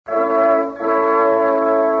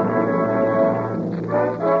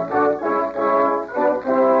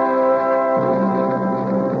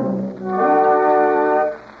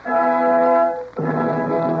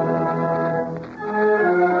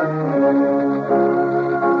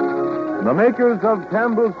The makers of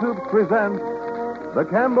Campbell Soup present the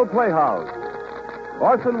Campbell Playhouse.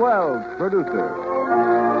 Orson Welles, producer.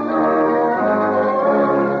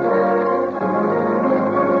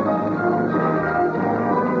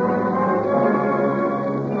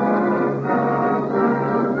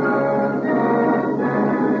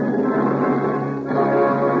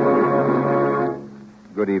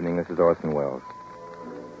 Good evening, this is Orson Welles.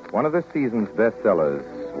 One of this season's bestsellers,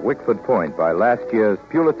 Wickford Point, by last year's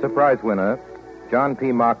Pulitzer Prize winner, John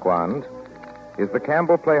P. Marquand, is the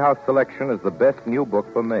Campbell Playhouse selection as the best new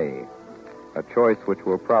book for May, a choice which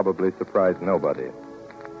will probably surprise nobody.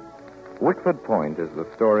 Wickford Point is the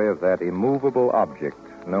story of that immovable object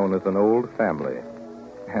known as an old family.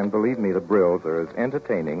 And believe me, the Brills are as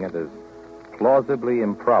entertaining and as plausibly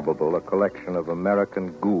improbable a collection of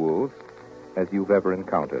American ghouls as you've ever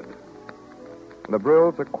encountered. The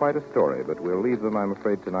Brills are quite a story, but we'll leave them, I'm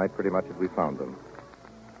afraid, tonight pretty much as we found them.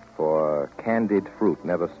 For candied fruit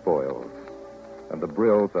never spoils, and the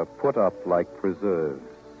Brills are put up like preserves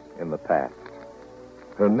in the past,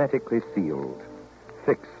 hermetically sealed,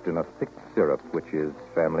 fixed in a thick syrup which is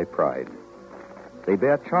family pride. They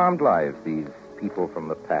bear charmed lives, these people from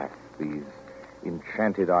the past, these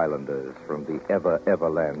enchanted islanders from the ever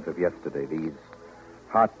lands of yesterday, these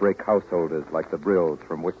heartbreak householders like the Brills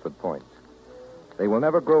from Wickford Point. They will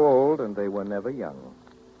never grow old, and they were never young.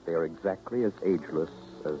 They are exactly as ageless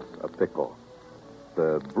as a pickle.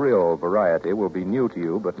 The Brill variety will be new to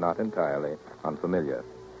you, but not entirely unfamiliar.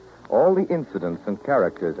 All the incidents and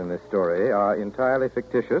characters in this story are entirely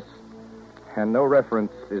fictitious, and no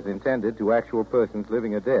reference is intended to actual persons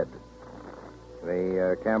living or dead.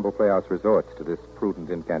 The Campbell Playhouse resorts to this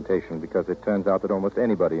prudent incantation because it turns out that almost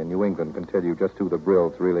anybody in New England can tell you just who the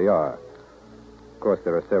Brills really are. Of course,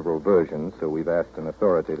 there are several versions, so we've asked an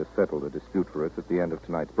authority to settle the dispute for us at the end of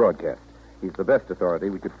tonight's broadcast. He's the best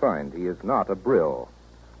authority we could find. He is not a Brill.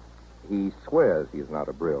 He swears he is not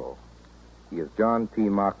a Brill. He is John P.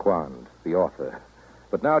 Marquand, the author.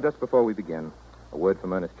 But now, just before we begin, a word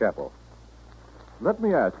from Ernest Chappell. Let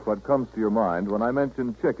me ask what comes to your mind when I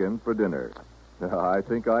mention chicken for dinner. I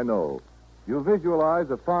think I know. You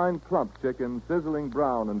visualize a fine, plump chicken sizzling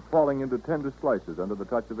brown and falling into tender slices under the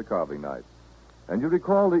touch of the carving knife. And you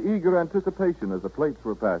recall the eager anticipation as the plates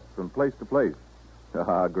were passed from place to place.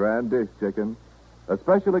 Grand dish, chicken. A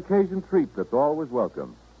special occasion treat that's always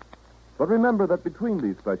welcome. But remember that between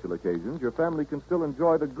these special occasions, your family can still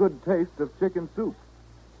enjoy the good taste of chicken soup.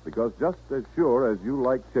 Because just as sure as you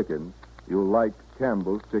like chicken, you'll like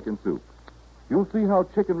Campbell's chicken soup. You'll see how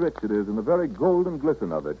chicken-rich it is in the very golden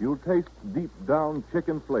glisten of it. You'll taste deep-down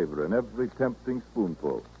chicken flavor in every tempting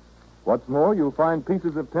spoonful. What's more, you'll find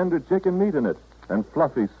pieces of tender chicken meat in it and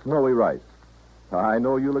fluffy, snowy rice. I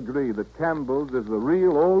know you'll agree that Campbell's is the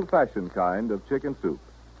real old-fashioned kind of chicken soup.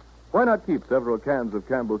 Why not keep several cans of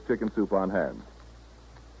Campbell's chicken soup on hand?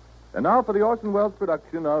 And now for the Orson Welles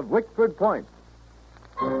production of Wickford Point.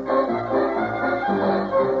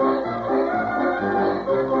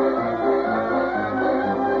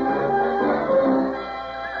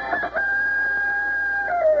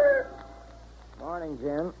 Morning,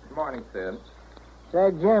 Jim. Good morning, Sid. Say,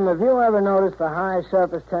 Jim, have you ever noticed the high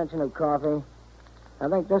surface tension of coffee? I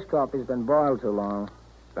think this coffee's been boiled too long.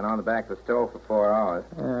 It's been on the back of the stove for 4 hours.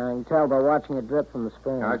 I can tell by watching it drip from the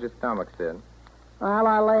spoon. How's your stomach, Sid? Well,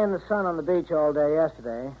 I lay in the sun on the beach all day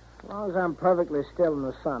yesterday. As long as I'm perfectly still in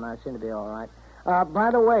the sun, I seem to be all right.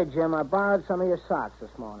 By the way, Jim, I borrowed some of your socks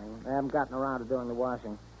this morning. I haven't gotten around to doing the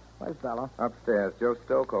washing. Where's Bella? Upstairs. Joe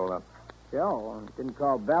Stowe called up. Joe? Didn't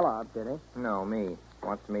call Bella up, did he? No, me.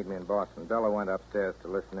 Wants to meet me in Boston. Bella went upstairs to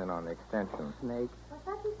listen in on the extension. Snake. What's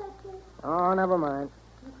that you said, Jim? Oh, never mind.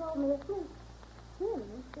 You called me a snake. Jim,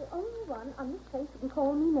 the only one on this place who can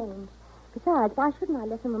call me names. Besides, why shouldn't I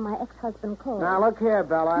listen when my ex-husband calls? Now, look here,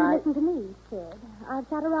 Bella. You listen to me, Sid. I've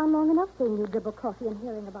sat around long enough seeing you dribble coffee and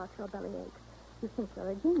hearing about your bellyaches. You think you're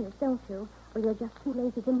a genius, don't you? Or you're just too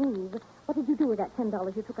lazy to move. What did you do with that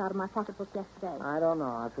 $10 you took out of my pocketbook yesterday? I don't know.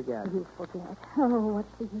 I forget. You forget. Oh, what's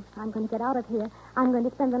the use? I'm going to get out of here. I'm going to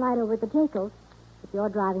spend the night over at the Jacobs. If you're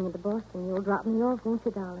driving into Boston, you'll drop me off, won't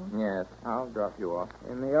you, darling? Yes, I'll drop you off.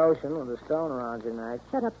 In the ocean with a stone around your neck.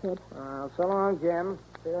 Shut up, Sid. So long, Jim.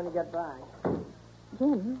 See you when you get back.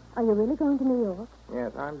 Jim, are you really going to New York?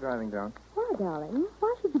 Yes, I'm driving down. Why, darling?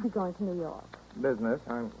 Why should you be going to New York? Business.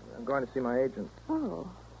 I'm going to see my agent. Oh,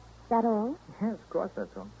 that all? Yes, of course,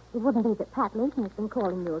 that's all. You wouldn't think that Pat Lincoln has been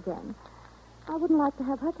calling you again. I wouldn't like to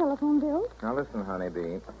have her telephone bill. Now, listen,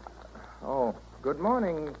 honeybee. Oh, good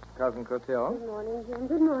morning, Cousin Clotilde. Good morning, Jim.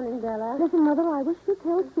 Good morning, Bella. Listen, Mother, I wish you'd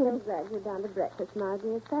tell I'm so Sid. glad you're down to breakfast, my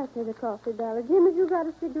dear. Pass me the coffee, Bella. Jim, have you got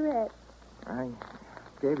a cigarette?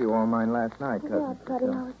 Gave you all mine last night, cousin. Yeah, Buddy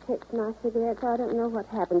always takes my cigarettes. I don't know what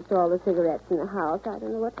happens to all the cigarettes in the house. I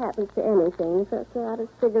don't know what happens to anything. First they're out of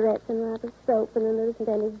cigarettes and they're out of soap, and then there isn't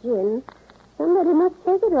any gin. Somebody must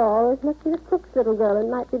take it all. It must be the cook's little girl. It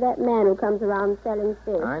might be that man who comes around selling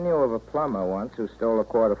fish. I knew of a plumber once who stole a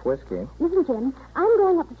quart of whiskey. Listen, Jim, I'm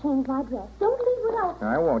going up to change my dress. Don't leave without me.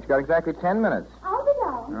 I won't. You got exactly 10 minutes. I'll be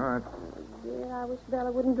down. All right. Dear, I wish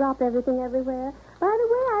Bella wouldn't drop everything everywhere. By the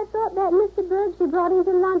way, I thought that Mr. Berg she brought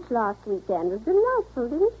into lunch last weekend was delightful,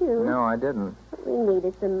 didn't you? No, I didn't. We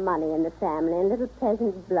needed some money in the family and little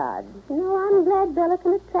peasant blood. You know, I'm glad Bella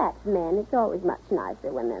can attract men. It's always much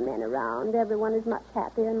nicer when there are men around. Everyone is much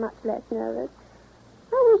happier and much less nervous.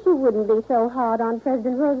 I wish you wouldn't be so hard on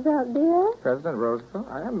President Roosevelt, dear. President Roosevelt?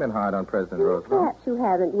 I haven't been hard on President Roosevelt. Perhaps you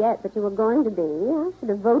haven't yet, but you were going to be. I should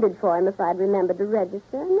have voted for him if I'd remembered to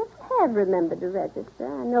register. And if I have remembered to register,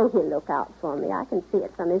 I know he'll look out for me. I can see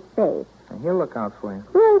it from his face. And he'll look out for you.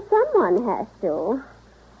 Well, someone has to.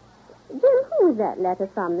 Jim, who was that letter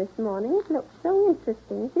from this morning? It looks so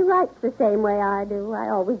interesting. She writes the same way I do. I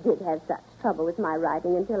always did have such trouble with my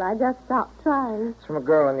writing until I just stopped trying. It's from a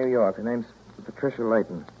girl in New York. Her name's Patricia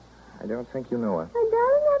Layton. I don't think you know her. Oh,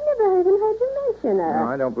 darling, I've never even heard you mention her.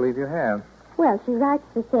 No, I don't believe you have. Well, she writes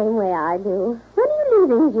the same way I do. When are you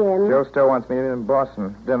leaving, Jim? Joe Stowe wants me to meet in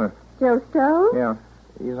Boston. Dinner. Joe Stowe? Yeah.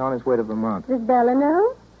 He's on his way to Vermont. Does Bella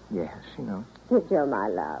know? Yes, she knows. Give Joe my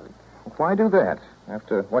love. Why do that?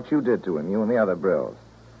 After what you did to him, you and the other Brills.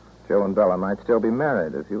 Joe and Bella might still be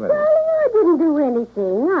married if you had... Darling, I didn't do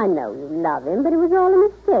anything. I know you love him, but it was all a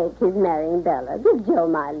mistake, his marrying Bella. Give Joe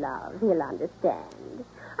my love. He'll understand.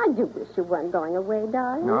 I do wish you weren't going away,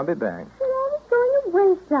 darling. No, I'll be back. You're always going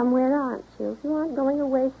away somewhere, aren't you? If you aren't going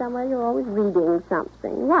away somewhere, you're always reading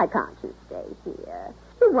something. Why can't you stay here?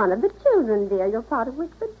 You're one of the children, dear. You're part of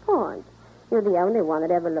Wickford Point. You're the only one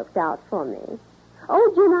that ever looked out for me.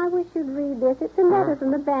 Oh, Jim, I wish you'd read this. It's a letter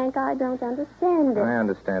from the bank. I don't understand it. I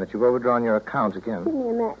understand it. You've overdrawn your account again. Give me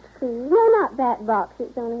a match, please. No, not that box.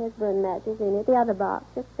 It's only has burn matches in it. The other box,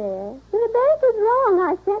 just there. The bank is wrong.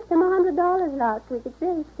 I sent them $100 last week. It's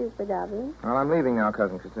very stupid of him. Well, I'm leaving now,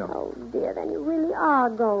 Cousin Castile. Oh, dear, then you really are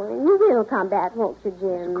going. You will come back, won't you,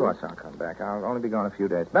 Jim? Of course I'll come back. I'll only be gone a few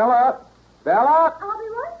days. Bella! Bella! I'll be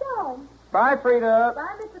right down. Bye, Frida.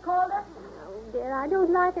 Bye, Mr. Calder. Oh, dear, I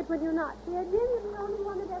don't like it when you're not here. Jim, you're the only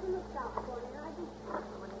one that ever looks out for me. I just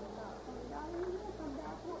don't want to look out for me, darling. You will come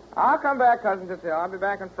back, won't you? I'll come back, Cousin Castile. I'll be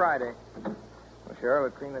back on Friday. Well, sure,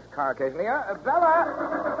 we'll clean this car occasionally.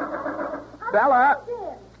 Bella! Bella!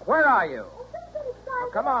 Where are you? Oh,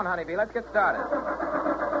 come on, honeybee. Let's get started.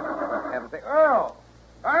 Heaven's sake. Earl!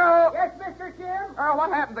 Earl! Yes, Mr. Jim? Earl, what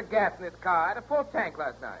happened to gas in this car? I had a full tank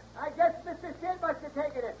last night. I guess Mr. Sid must have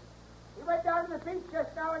taken it. He went down to the beach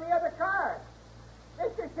just now in the other car.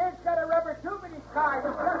 Mr. Sid's got a rubber tube in his car.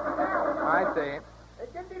 He's just down. I see.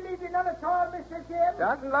 Didn't he leave you none at all, Mr. Jim?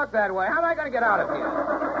 Doesn't look that way. How am I going to get out of here?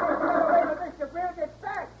 Wait till Mr. Brill gets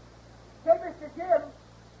back. Say, Mr. Jim,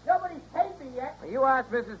 nobody's paid me yet. You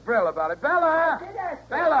asked Mrs. Brill about it. Bella! I did ask her.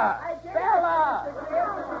 Bella! I did Bella! ask her, Mr. Jim.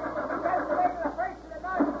 He has to wait till the first of the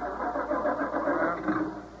month.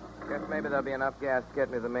 Guess maybe there'll be enough gas to get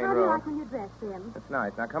me to the main How do you road. like when you dress, Jim? That's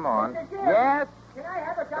nice. Now, come on. Mr. Jim. Yes? Can I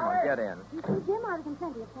have a Come dollar? on, get in. You see, Jim, I was in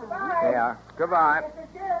plenty of time. Bye. Yeah. Goodbye. Mr.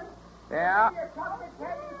 Jim. Yeah. Your chocolate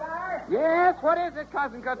candy bar. Yes, what is it,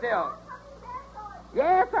 Cousin Cotille?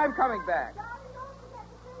 Yes, I'm coming back.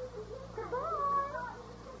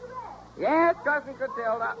 Yes, Cousin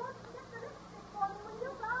Cotille.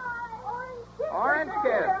 Orange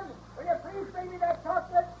kiss. Jim, will you please bring me that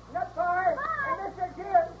chocolate nut bar? And Mr.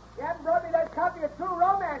 Jim, you haven't brought me that copy of True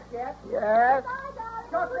Romance yet. Yes.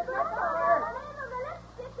 Chocolate nut bar.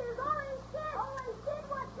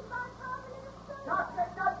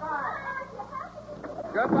 Chocolate nut bar.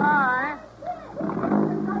 Goodbye.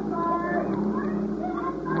 Nut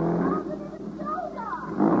bar.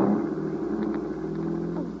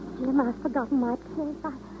 Jim, I've forgotten my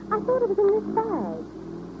purse. I thought it was in this bag.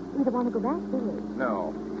 You don't want to go back, do you?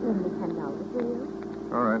 No. Lend me $10, will you?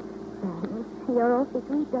 All right. Thanks. You're awfully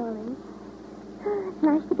sweet, darling. It's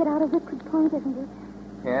nice to get out of Wickford Point, isn't it?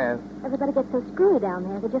 Yes. Everybody gets so screwy down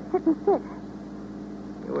there. They just sit and sit.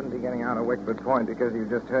 You wouldn't be getting out of Wickford Point because you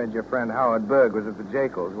just heard your friend Howard Berg was at the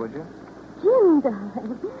Jekyll's, would you? Jim,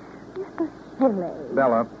 darling. You're so silly.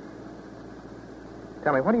 Bella,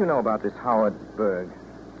 tell me, what do you know about this Howard Berg?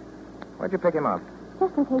 Where'd you pick him up?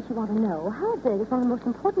 Just in case you want to know, Howard Berg is one of the most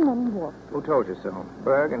important men in war. Who told you so?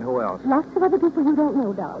 Berg and who else? Lots of other people you don't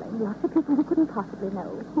know, darling. Lots of people you couldn't possibly know.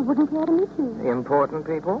 Who wouldn't care to meet you. Important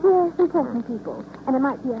people? Yes, important people. And it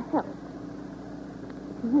might be a help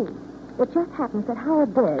to you. It just happens that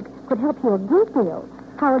Howard Berg could help you a great deal.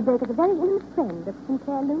 Howard Berg is a very intimate friend of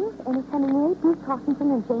Sinclair Lewis, Ernest Hemingway, Bruce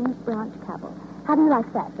Hawkinson, and James Branch Cabell. How do you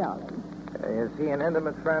like that, darling? Is he an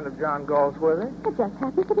intimate friend of John Galsworthy? It just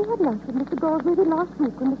happens that he had lunch with Mr. Galsworthy last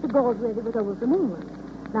week when Mr. Galsworthy was over from England.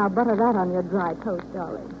 Now, butter that on your dry toast,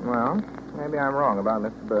 darling. Well, maybe I'm wrong about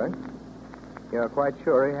Mr. Berg. You're quite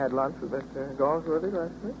sure he had lunch with Mr. Galsworthy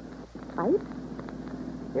last week? Right?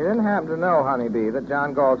 You didn't happen to know, Honeybee, that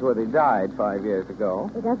John Galsworthy died 5 years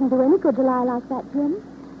ago. It doesn't do any good to lie like that, Jim.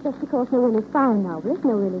 Just because no really fine novelist,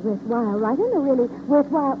 no really worthwhile writer, no really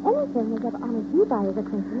worthwhile anything has ever honored you by his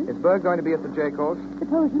acquaintance. Is Berg going to be at the Jacobs?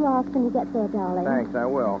 Suppose you ask when you get there, darling. Thanks, I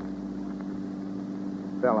will.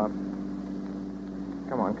 Bella,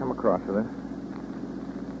 come on, come across with us.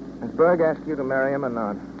 Has Berg asked you to marry him or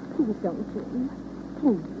not? Please don't, Jim.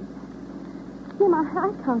 Please. Jim, I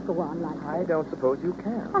can't go on like I this. don't suppose you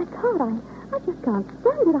can. I can't. I just can't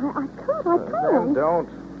stand it. I can't. Then don't.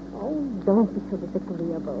 Oh, don't be so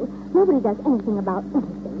disagreeable. Nobody does anything about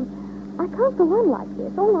anything. I can't go on like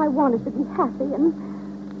this. All I want is to be happy and...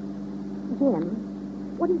 Jim,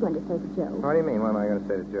 what are you going to say to Joe? What do you mean? What am I going to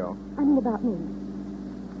say to Joe? I mean about me.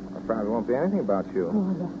 It probably won't be anything about you.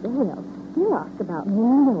 Oh, yes, there will. He'll ask about me,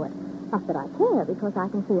 and you know it. Not that I care, because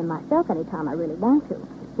I can see him myself any time I really want to.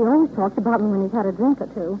 He always talks about me when he's had a drink or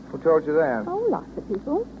two. Who told you that? Oh, lots of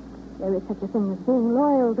people. There is such a thing as being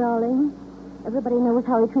loyal, darling. Everybody knows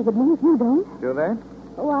how he treated me if you don't. Do they?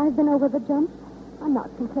 Oh, I've been over the jump. I'm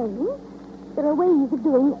not complaining. There are ways of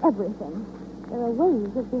doing everything. There are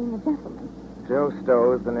ways of being a gentleman. Joe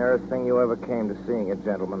Stowe is the nearest thing you ever came to seeing a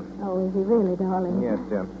gentleman. Oh, is he really, darling? Yes,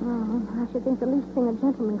 Jim. Oh, I should think the least thing a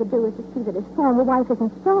gentleman could do is to see that his former wife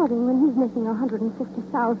isn't starving when he's making $150,000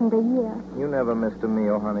 a year. You never missed a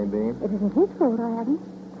meal, Honeybee. It isn't his fault I haven't.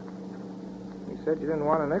 You said you didn't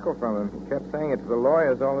want a nickel from him. You kept saying it to the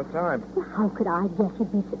lawyers all the time. Well, how could I guess he'd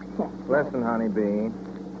be successful? Listen, Honeybee.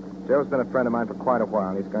 Joe's been a friend of mine for quite a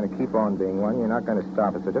while. He's going to keep on being one. You're not going to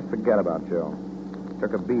stop it, so just forget about Joe.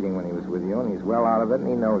 Took a beating when he was with you, and he's well out of it, and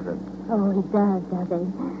he knows it. Oh, he does he?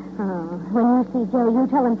 Oh, when you see Joe, you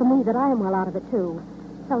tell him for me that I am well out of it, too.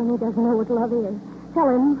 Tell him he doesn't know what love is. Tell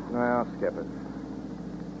him... Well, skip it.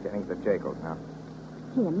 Getting to the Jacobs now.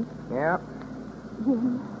 Jim. Yeah?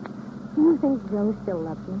 Jim, do you think Joe still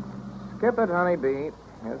loves you? Skip it, Honeybee.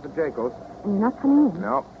 Here's the Jacobs. And you're not coming in?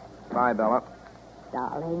 No. Bye, Bella.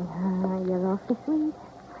 Darling, you're awfully sweet.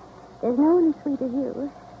 There's no one as sweet as you.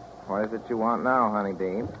 What is it you want now,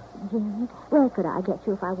 Honeybee? Jim, where could I get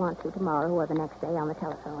you if I want to tomorrow or the next day on the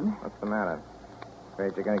telephone? What's the matter?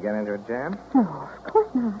 Afraid you're going to get into a jam? No, of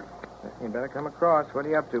course not. You better come across. What are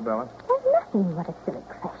you up to, Bella? There's nothing. What a silly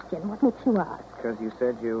question. What makes you ask? Because you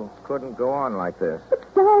said you couldn't go on like this.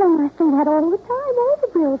 But, darling, I say that all the time. All the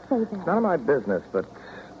girls say that. It's none of my business, but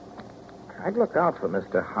I'd look out for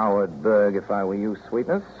Mr. Howard Berg if I were you,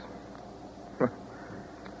 sweetness.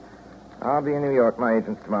 I'll be in New York, my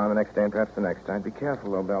agents, tomorrow, the next day, and perhaps the next time. Be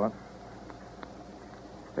careful, though, Bella.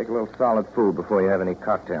 Take a little solid food before you have any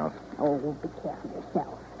cocktails. Oh, be careful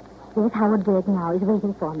yourself. Here's Howard Berg now. He's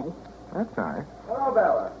waiting for me. That's nice. Hello,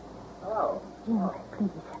 Bella. Hello. Jim,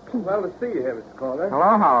 please. Well to see you here, Mr. Calder.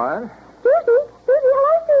 Hello, Howard. Susie! Hello,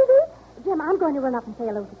 Susie! Jim, I'm going to run up and say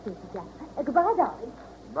hello to Susie Jack. Goodbye, darling.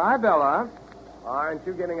 Bye, Bella. Aren't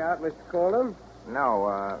you getting out, Mr. Calder?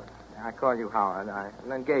 No, I called you Howard.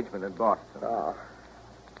 An engagement in Boston. Oh.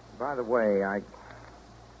 By the way, I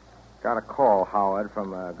got a call, Howard,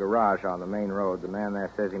 from a garage on the main road. The man there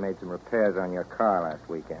says he made some repairs on your car last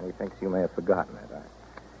weekend. He thinks you may have forgotten it.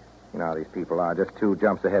 You know how these people are, just 2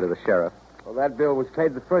 jumps ahead of the sheriff. Well, that bill was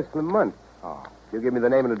paid the first of the month. Oh. If you give me the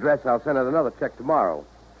name and address, I'll send out another check tomorrow.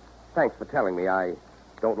 Thanks for telling me. I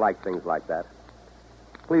don't like things like that.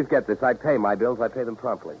 Please get this. I pay my bills. I pay them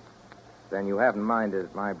promptly. Then you haven't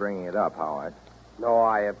minded my bringing it up, Howard. No,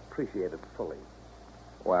 I appreciate it fully.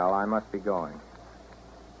 Well, I must be going.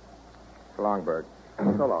 So long, Berg.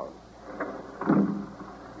 So long.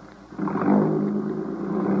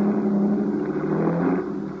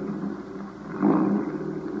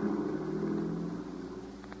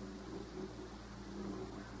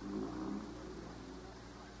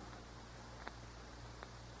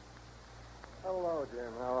 Hello,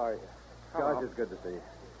 Jim. How are you? Gosh, it's good to see you.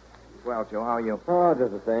 Well, Joe, how are you? Oh,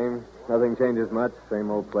 just the same. Nothing changes much. Same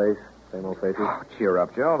old place. Same old faces. Oh, cheer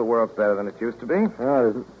up, Joe. The world's better than it used to be. Oh, it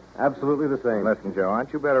isn't. Absolutely the same. Listen, Joe,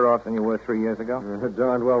 aren't you better off than you were 3 years ago? You're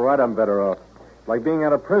darned well right, I'm better off. It's like being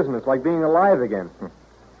out of prison. It's like being alive again.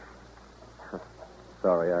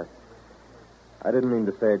 Sorry, I didn't mean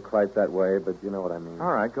to say it quite that way, but you know what I mean.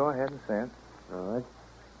 All right, go ahead and say it. All right.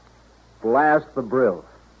 Blast the Brills.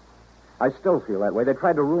 I still feel that way. They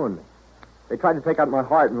tried to ruin me. They tried to take out my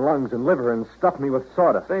heart and lungs and liver and stuff me with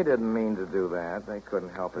sawdust. They didn't mean to do that. They couldn't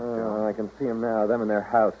help it, Joe. I can see them now, them in their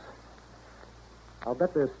house. I'll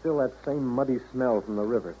bet there's still that same muddy smell from the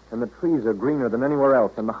river. And the trees are greener than anywhere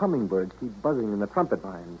else. And the hummingbirds keep buzzing in the trumpet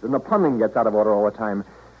vines. And the plumbing gets out of order all the time.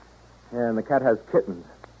 And the cat has kittens.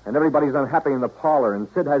 And everybody's unhappy in the parlor. And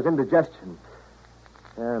Sid has indigestion.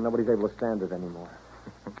 And nobody's able to stand it anymore.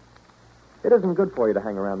 It isn't good for you to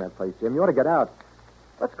hang around that place, Jim. You ought to get out.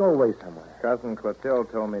 Let's go away somewhere. Cousin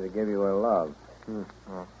Clotilde told me to give you a love.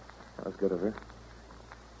 Oh, that was good of her.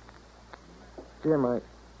 Jim,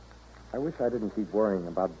 I wish I didn't keep worrying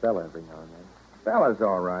about Bella every now and then. Bella's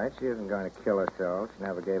all right. She isn't going to kill herself. She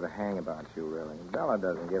never gave a hang about you, really. Bella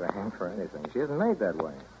doesn't give a hang for anything. She isn't made that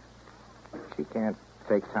way. She can't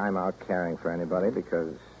take time out caring for anybody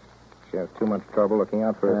because she has too much trouble looking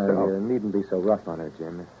out for herself. You needn't be so rough on her,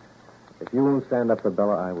 Jim. If you won't stand up for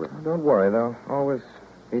Bella, I will. Don't worry, there'll always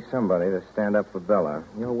be somebody to stand up for Bella.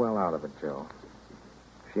 You're well out of it, Joe.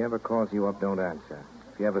 If she ever calls you up, don't answer.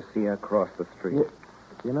 If you ever see her cross the street.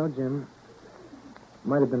 You know, Jim,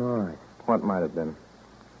 might have been all right. What might have been?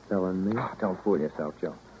 Bella and me. Oh, don't fool yourself,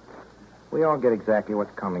 Joe. We all get exactly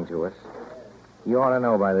what's coming to us. You ought to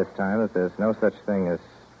know by this time that there's no such thing as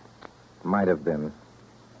might have been.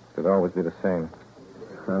 It'll always be the same.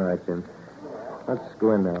 All right, Jim. Let's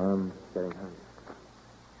go in now. I'm getting hungry.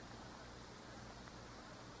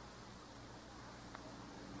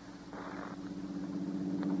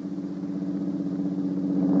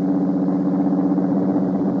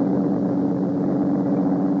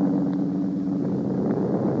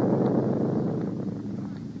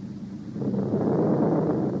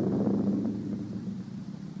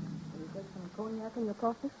 Cognac in your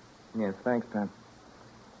coffee? Yes, thanks, Pat.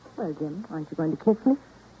 Well, Jim, aren't you going to kiss me?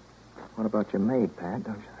 What about your maid, Pat?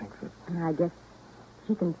 Don't you think so? I guess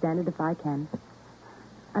she can stand it if I can.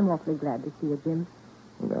 I'm awfully glad to see you, Jim.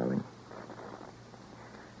 Darling.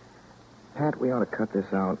 Pat, we ought to cut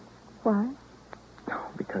this out. Why?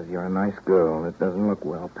 Oh, because you're a nice girl. It doesn't look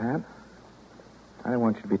well, Pat. I don't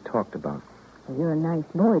want you to be talked about. Well, you're a nice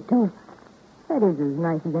boy, too. That is as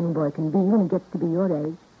nice as any boy can be when he gets to be your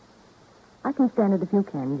age. I can stand it if you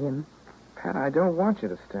can, Jim. Pat, I don't want you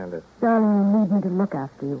to stand it. Darling, you need me to look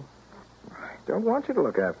after you. I don't want you to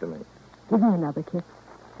look after me. Give me another kiss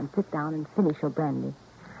and sit down and finish your brandy.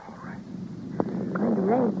 All right. It's going to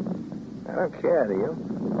rain. I don't care, do you?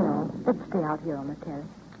 No, let's stay out here on the terrace.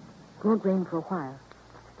 It won't rain for a while.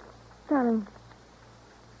 Darling,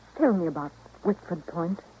 tell me about Wickford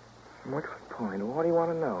Point. Wickford Point? What do you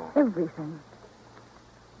want to know? Everything.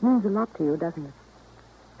 Means a lot to you, doesn't it?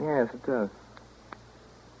 Yes, it does.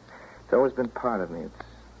 It's always been part of me. It's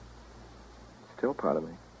still part of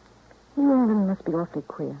me. You England must be awfully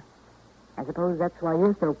queer. I suppose that's why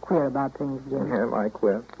you're so queer about things, Jim. Am I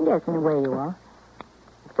queer? Yes, in a way you are.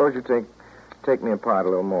 Suppose you take me apart a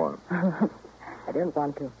little more. I don't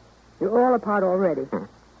want to. You're all apart already.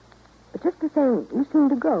 But just the same, you seem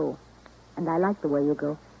to go. And I like the way you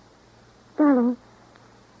go. Darling,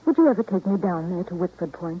 would you ever take me down there to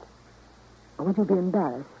Wickford Point? Or would you be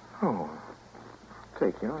embarrassed? Oh,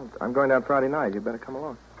 take you. I'm going down Friday night. You better come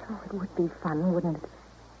along. Oh, it would be fun, wouldn't it?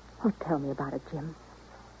 Oh, tell me about it, Jim.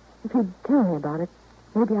 If you'd tell me about it,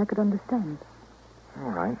 maybe I could understand.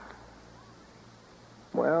 All right.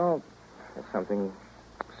 Well, there's something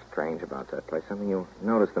strange about that place. Something you'll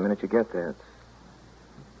notice the minute you get there.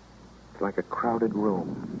 It's like a crowded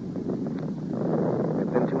room. There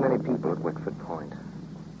have been too many people at Wickford Point.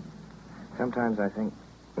 Sometimes I think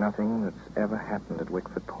nothing that's ever happened at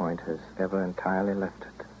Wickford Point has ever entirely left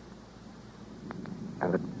it.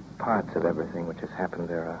 And that parts of everything which has happened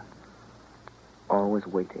there are always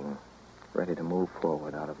waiting, ready to move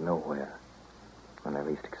forward out of nowhere when they're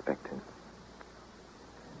least expecting.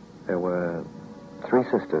 There were 3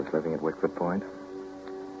 sisters living at Wickford Point.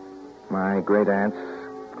 My great aunts,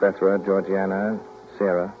 Clethra, Georgiana,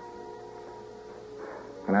 Sarah.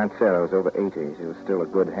 And Aunt Sarah was over 80. She was still a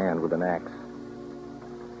good hand with an axe.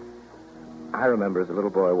 I remember as a little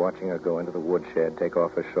boy watching her go into the woodshed, take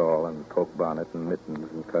off her shawl and poke bonnet and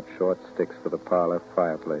mittens and cut short sticks for the parlor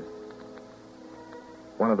fireplace.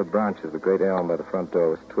 One of the branches of the great elm by the front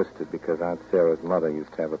door was twisted because Aunt Sarah's mother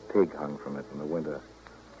used to have a pig hung from it in the winter.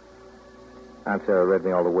 Aunt Sarah read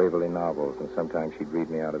me all the Waverley novels, and sometimes she'd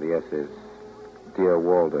read me out of the essays Dear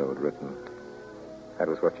Waldo had written. That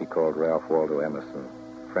was what she called Ralph Waldo Emerson,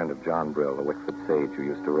 friend of John Brill, the Wickford sage who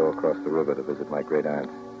used to row across the river to visit my great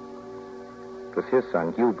aunts. It was his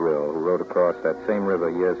son, Hugh Brill, who rode across that same river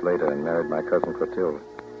years later and married my cousin Clotilde.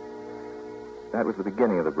 That was the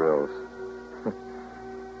beginning of the Brills.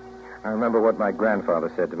 I remember what my grandfather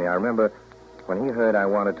said to me. I remember When he heard I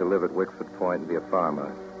wanted to live at Wickford Point and be a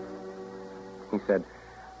farmer, he said,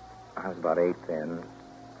 I was about 8 then.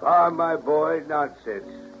 Farm, my boy, nonsense.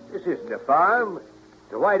 This isn't a farm.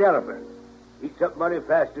 It's a white elephant. Eats up money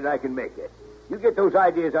faster than I can make it. You get those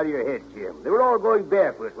ideas out of your head, Jim. They were all going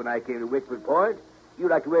barefoot when I came to Wickford Point. You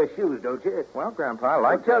like to wear shoes, don't you? Well, Grandpa, I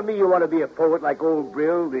like Don't tell me you want to be a poet like old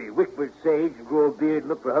Brill, the Wickford sage, and grow a beard and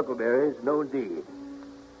look for huckleberries. No, indeed.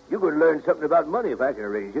 You're going to learn something about money if I can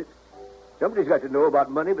arrange it. Somebody's got to know about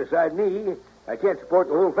money beside me. I can't support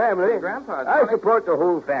the whole family. Hey, Grandpa, I support the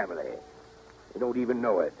whole family. They don't even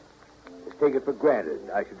know it. Just take it for granted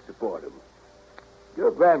I should support them.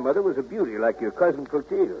 Your grandmother was a beauty like your cousin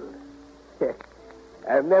Clotilde.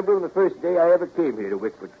 I remember the first day I ever came here to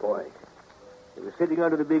Wickford Point. They were sitting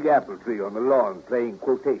under the big apple tree on the lawn playing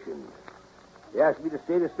quotations. They asked me to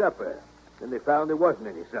stay to supper. Then they found there wasn't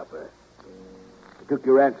any supper. I took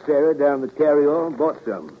your Aunt Sarah down the carry-on and bought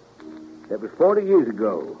some. That was 40 years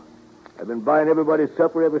ago. I've been buying everybody's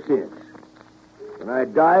supper ever since. When I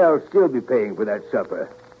die, I'll still be paying for that supper.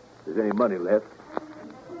 If there's any money left.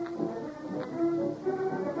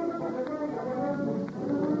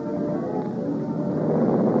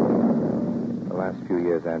 The last few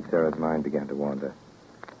years, Aunt Sarah's mind began to wander.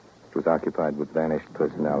 It was occupied with vanished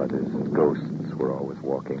personalities, and ghosts were always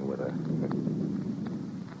walking with her.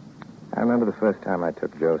 I remember the first time I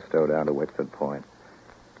took Joe Stowe down to Wickford Point.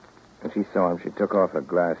 When she saw him, she took off her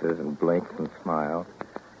glasses and blinked and smiled.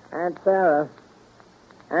 Aunt Sarah,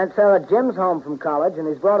 Jim's home from college, and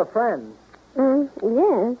he's brought a friend.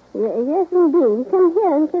 Yes, yes, indeed. Come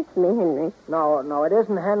here and kiss me, Henry. No, it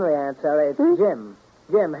isn't Henry, Aunt Sarah. It's Jim.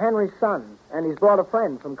 Jim, Henry's son. And he's brought a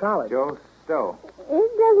friend from college. Joe Stowe.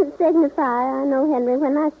 It doesn't signify. I know Henry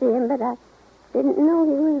when I see him, but I didn't know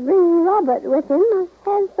he was bringing Robert with him. I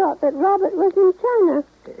had thought that Robert was in China.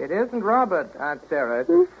 It isn't Robert, Aunt Sarah. It's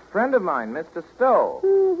a friend of mine, Mr. Stowe.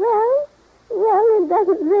 Well, it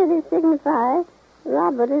doesn't really signify.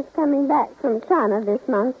 Robert is coming back from China this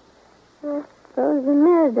month. I suppose the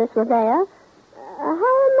Merediths were there.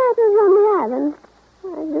 How are matters on the island?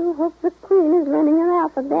 I do hope the Queen is learning her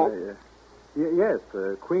alphabet. Yes,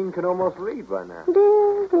 the Queen can almost read by now.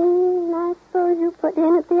 Dear, I suppose you put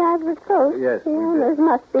in at the Ivory Coast. Yes, the we did. owners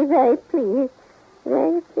must be very pleased.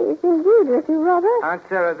 Very pleased indeed with you, Robert. Aunt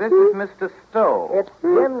Sarah, this is Mr. Stowe. It's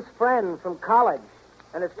Jim's friend from college.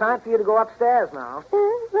 And it's time for you to go upstairs now.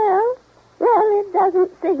 Well, it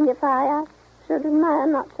doesn't signify. I should admire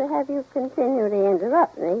not to have you continually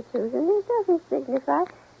interrupt me, Susan. It doesn't signify.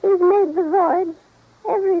 He's made the voyage.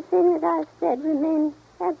 Everything that I've said remains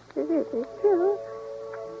absolutely true.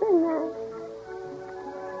 Good night.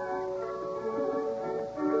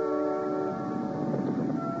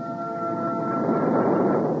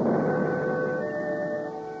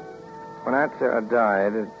 When Aunt Sarah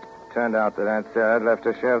died, it turned out that Aunt Sarah had left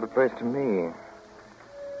her share of the place to me.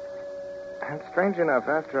 And strange enough,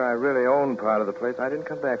 after I really owned part of the place, I didn't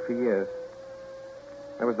come back for years.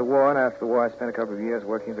 There was the war, and after the war, I spent a couple of years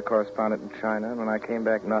working as a correspondent in China. And when I came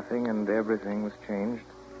back, nothing, and everything was changed.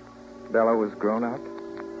 Bella was grown up.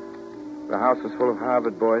 The house was full of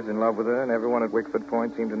Harvard boys in love with her, and everyone at Wickford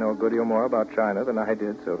Point seemed to know a good deal more about China than I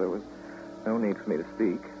did, so there was no need for me to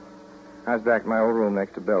speak. I was back in my old room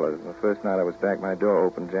next to Bella's. The first night I was back, my door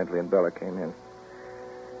opened gently, and Bella came in.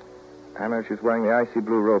 I remember she was wearing the icy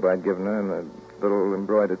blue robe I'd given her and the little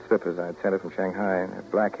embroidered slippers I had sent her from Shanghai, and her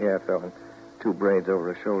black hair fell in 2 braids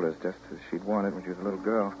over her shoulders, just as she'd worn it when she was a little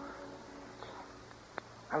girl.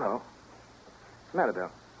 Hello. What's the matter,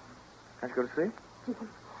 Belle? Can't you go to sleep?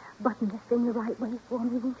 Button this thing the right way for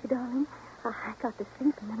me, won't you, darling? I got to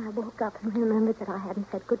sleep, and then I woke up and remembered that I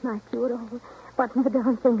hadn't said good night to you at all. Button the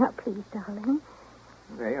darn thing up, please, darling.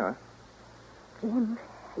 There you are. Jim,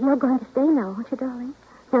 you're going to stay now, aren't you, darling?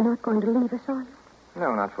 You're not going to leave us, are you?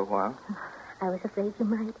 No, not for a while. I was afraid you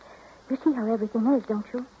might. You see how everything is, don't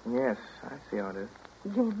you? Yes, I see how it is.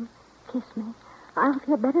 Jim, kiss me. I'll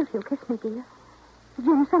feel better if you'll kiss me, dear.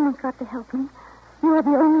 Jim, someone's got to help me. You're the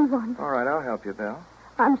only one. All right, I'll help you, Belle.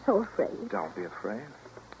 I'm so afraid. Don't be afraid.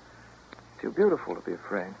 It's too beautiful to be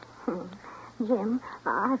afraid. Jim,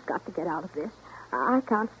 I've got to get out of this. I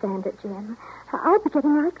can't stand it, Jim. I'll be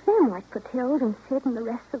getting like them, like Clotilde and Sid and the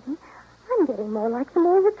rest of them. I'm getting more like them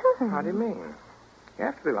all the time. How do you mean? You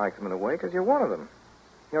have to be like them in a way because you're one of them.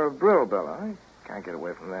 You're a Brill, Bella. I can't get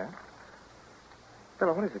away from that.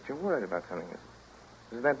 Bella, what is it? You're worried about something.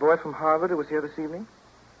 Is it that boy from Harvard who was here this evening?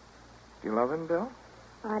 Do you love him, Bill?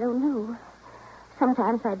 I don't know.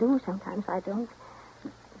 Sometimes I do, sometimes I don't.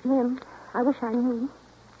 Jim, I wish I knew.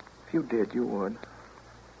 If you did, you would.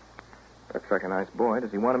 Looks like a nice boy.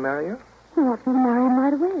 Does he want to marry you? He wants me to marry him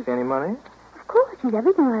right away. Is he any money? Of course, he's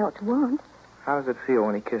everything I ought to want. How does it feel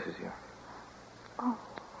when he kisses you? Oh,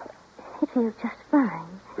 it feels just fine.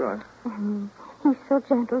 Good. He's so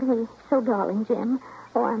gentle. He's so darling, Jim.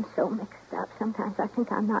 Oh, I'm so mixed up. Sometimes I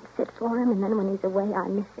think I'm not fit for him, and then when he's away, I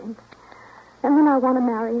miss him. And then I want to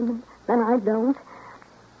marry him, and then I don't.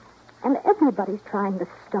 And everybody's trying to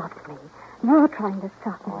stop me. You're trying to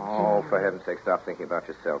stop me, Oh, Jim. for heaven's sake, stop thinking about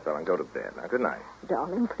yourself, Belle, and go to bed. Now, good night.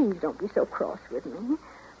 Darling, please don't be so cross with me.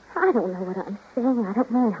 I don't know what I'm saying. I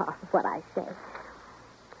don't mean half of what I say.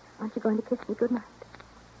 Aren't you going to kiss me good night?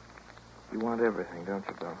 You want everything, don't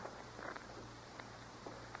you, Belle?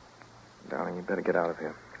 Darling, you better get out of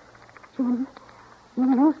here. Jim,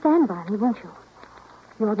 you'll stand by me, won't you?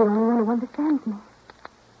 You're the only one who understands me.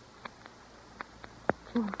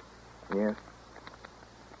 Jim. Yes?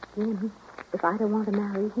 Jim, if I don't want to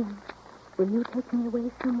marry him, will you take me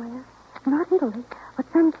away somewhere? Not Italy, but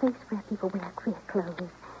some place where people wear queer clothes.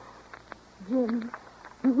 Jim,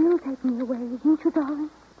 you will take me away, won't you, darling?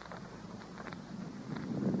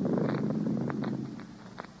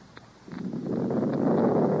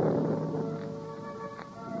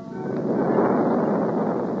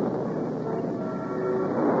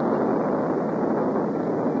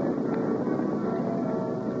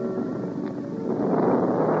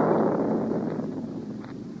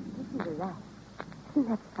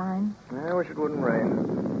 That's fine. I wish it wouldn't rain.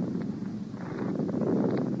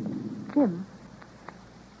 Jim,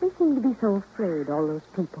 they seem to be so afraid, all those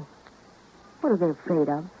people. What are they afraid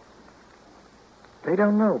of? They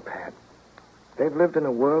don't know, Pat. They've lived in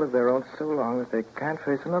a world of their own so long that they can't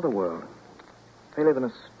face another world. They live in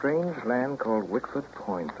a strange land called Wickford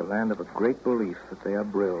Point, the land of a great belief that they are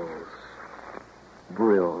brills.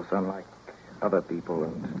 Brills, unlike other people,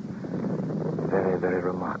 and very, very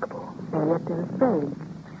remarkable. And yet they're afraid.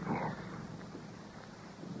 Yes.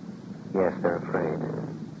 Yes, they're afraid.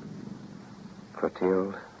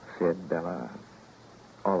 Clotilde, Sid, Bella,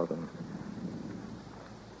 all of them.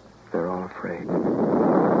 They're all afraid.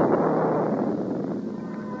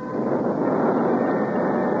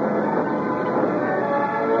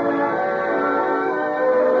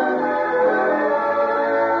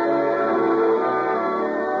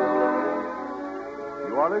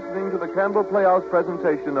 You are listening to the Campbell Playhouse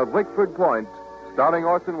presentation of Wickford Point, starring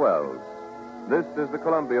Orson Welles. This is the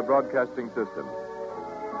Columbia Broadcasting System.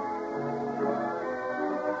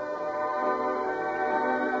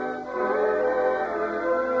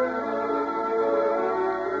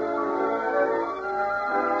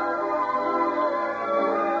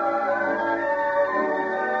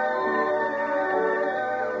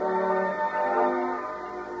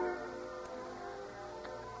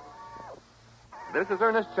 This is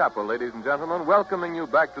Ernest Chappell, ladies and gentlemen, welcoming you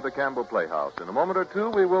back to the Campbell Playhouse. In a moment or two,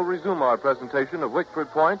 we will resume our presentation of Wickford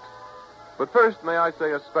Point. But first, may I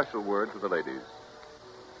say a special word to the ladies.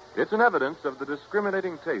 It's an evidence of the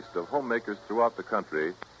discriminating taste of homemakers throughout the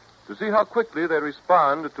country to see how quickly they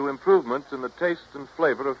respond to improvements in the taste and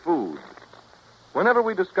flavor of food. Whenever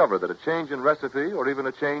we discover that a change in recipe or even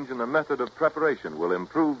a change in the method of preparation will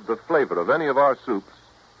improve the flavor of any of our soups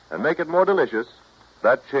and make it more delicious,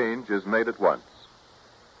 that change is made at once.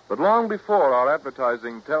 But long before our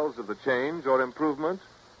advertising tells of the change or improvement,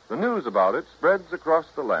 the news about it spreads across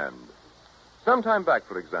the land. Some time back,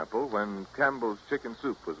 for example, when Campbell's chicken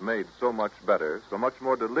soup was made so much better, so much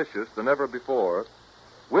more delicious than ever before,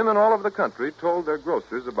 women all over the country told their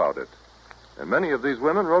grocers about it. And many of these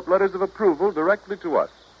women wrote letters of approval directly to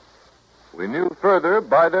us. We knew further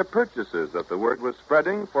by their purchases that the word was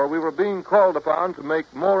spreading, for we were being called upon to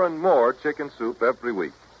make more and more chicken soup every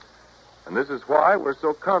week. And this is why we're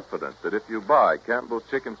so confident that if you buy Campbell's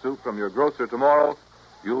chicken soup from your grocer tomorrow,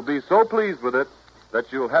 you'll be so pleased with it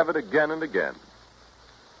that you'll have it again and again.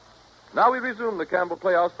 Now we resume the Campbell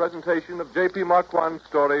Playhouse presentation of J.P. Marquand's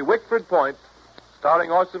story, Wickford Point,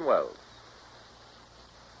 starring Orson Welles.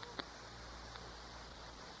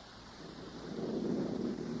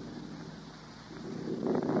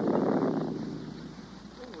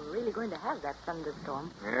 We're really going to have that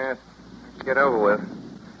thunderstorm. Yes. Get over with.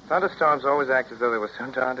 Thunderstorms always act as though they were so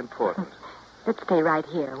darned important. Let's stay right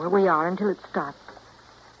here where we are until it stops.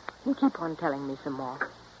 You keep on telling me some more.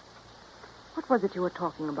 What was it you were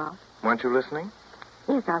talking about? Weren't you listening?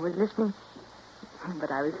 Yes, I was listening.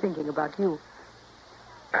 But I was thinking about you.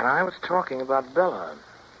 And I was talking about Bella.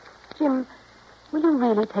 Jim, will you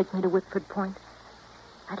really take me to Wickford Point?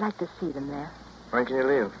 I'd like to see them there. When can you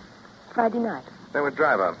leave? Friday night. Then we'd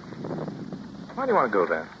drive up. Why do you want to go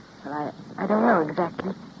there? Well, I don't know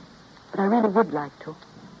exactly. But I really would like to.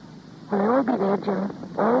 Will they all be there,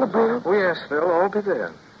 Jim? All the Brills? Oh, yes, they'll all be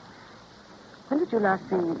there. When did you last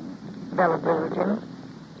see Bella Brill, Jim?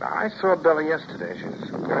 I saw Bella yesterday. She was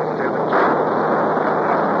going to the...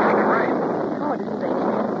 It can rain. Oh, it isn't raining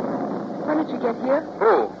yet. When did she get here?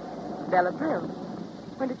 Who? Bella Brill.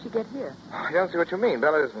 When did she get here? I don't see what you mean.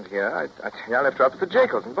 Bella isn't here. I left her up at the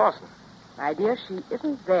Jacobs in Boston. My dear, she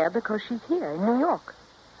isn't there because she's here in New York.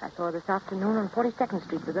 I saw her this afternoon on 42nd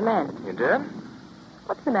Street with a man. You did?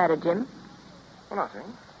 What's the matter, Jim? Well, nothing.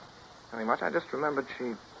 Nothing much. I just remembered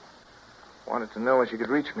she wanted to know when she could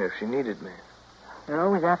reach me if she needed me. They're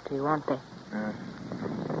always after you, aren't they? Yeah.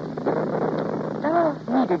 Bella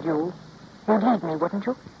needed you. You'd leave me, wouldn't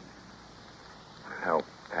you? No,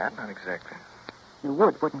 Pat, not exactly. You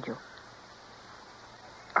would, wouldn't you?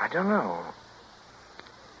 I don't know.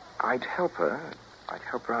 I'd help her. I'd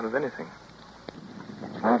help her out of anything.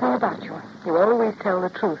 That's one thing about you. You always tell the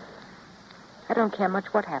truth. I don't care much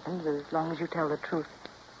what happens as long as you tell the truth.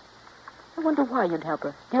 I wonder why you'd help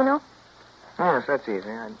her. Do you know? Yes, that's easy.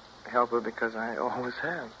 I'd help her because I always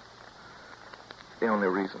have. The only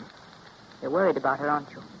reason. You're worried about her,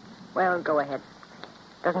 aren't you? Well, go ahead.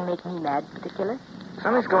 Doesn't make me mad, particular.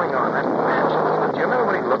 Something's going on. That man, do you remember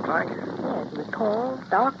what he looked like? Yes, he was tall,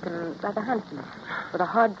 dark, and rather handsome, with a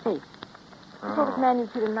hard face. The sort of man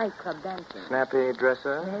you'd see at a nightclub dancing. Snappy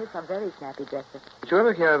dresser? Yes, a very snappy dresser. Did you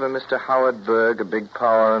ever hear of a Mr. Howard Berg, a big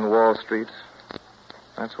power on Wall Street?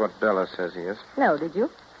 That's what Bella says he is. No, did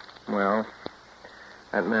you? Well,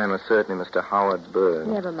 that man was certainly Mr. Howard Berg.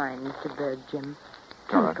 Never mind, Mr. Berg, Jim.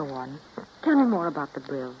 All Please right. go on. Tell me more about the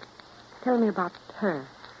Brills. Tell me about her,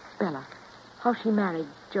 Bella. How she married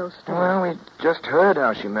Joe Stowe. Well, we just heard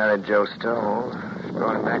how she married Joe Stowe. She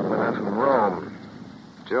brought him back with her from Rome.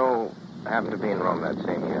 Joe happened to be in Rome that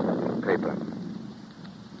same year. Paper.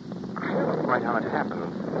 I don't know quite how it happened.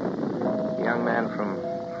 The young man from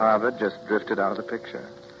Harvard just drifted out of the picture.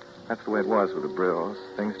 That's the way it was with the Brills.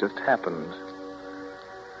 Things just happened.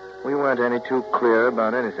 We weren't any too clear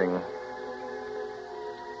about anything.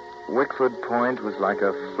 Wickford Point was like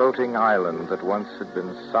a floating island that once had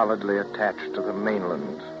been solidly attached to the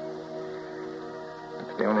mainland.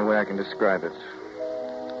 That's the only way I can describe it.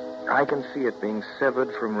 I can see it being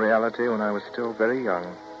severed from reality when I was still very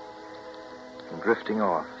young and drifting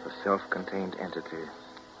off, a self-contained entity,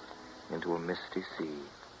 into a misty sea.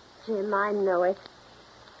 Jim, I know it.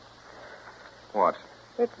 What?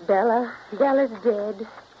 It's Bella. Bella's dead.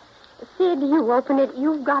 Sid, you open it.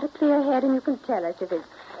 You've got a clear head, and you can tell us if it's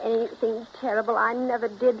anything terrible. I never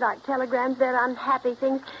did like telegrams. They're unhappy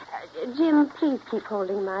things. Jim, please keep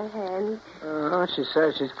holding my hand. She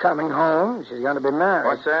says she's coming home. She's going to be married.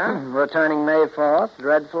 What's that? Returning May 4th.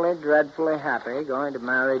 Dreadfully, dreadfully happy. Going to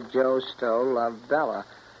marry Joe Stowe, love Bella.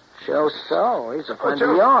 Joe Stowe? He's a friend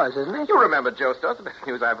of yours, isn't he? You remember Joe Stowe. It's the best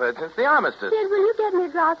news I've heard since the armistice. Sid, will you get me a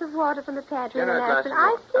glass of water from the pantry Get and her an a aspirin? glass of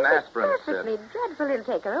I think an it's aspirin, perfectly dreadful. It'll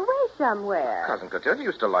take her away somewhere. Cousin Clotilde, you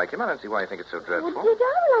used to like him. I don't see why you think it's so dreadful. Well, did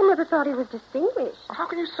I? Well, I never thought he was distinguished. How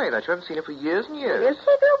can you say that? You haven't seen him for years and years. He'll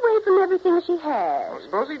take her away from everything she has. Well,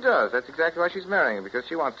 suppose he does. That's exactly why she's marrying him, because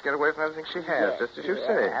she wants to get away from everything she has, just as you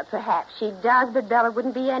say. Perhaps she does, but Bella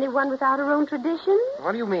wouldn't be anyone without her own traditions.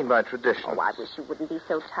 What do you mean by tradition? Oh, I wish you wouldn't be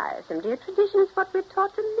so tiresome, dear. Tradition is what we're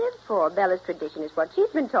taught to live for. Bella's tradition is what she's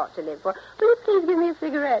been taught to live for. Will you please give me a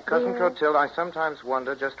cigarette, Cousin dear? Clotilde, I sometimes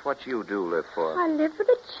wonder just what you do live for. I live for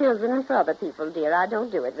the children and for other people, dear. I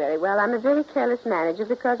don't do it very well. I'm a very careless manager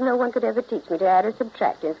because no one could ever teach me to add or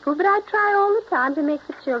subtract in school, but I try all the time to make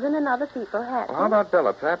the children and other people happy. Well, how about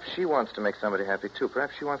Bella? Perhaps she wants to make somebody happy, too.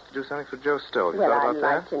 Perhaps she wants to do something for Joe Stowe. You Well, thought I'd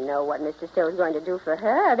about like to know what Mr. Stowe's going to do for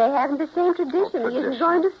her. They haven't the same tradition. He isn't tradition.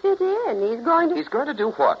 going to fit in. He's going to... He's going to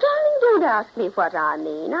do what? Darling, don't ask me what I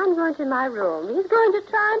mean. I'm going to my room. He's going to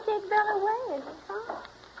try and take Bella away. And it's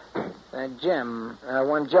fine. Jim,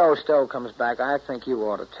 when Joe Stowe comes back, I think you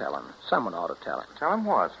ought to tell him. Someone ought to tell him. Tell him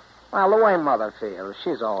what? Well, the way Mother feels,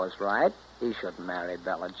 she's always right. He shouldn't marry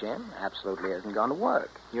Bella, Jim. Absolutely isn't going to work.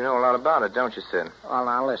 You know a lot about it, don't you, Sid? Well,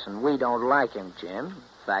 now, listen, we don't like him, Jim. In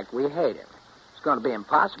fact, we hate him. It's going to be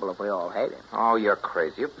impossible if we all hate him. Oh, you're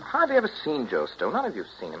crazy. You've hardly ever seen Joe Stowe. None of you've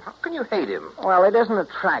seen him. How can you hate him? Well, it isn't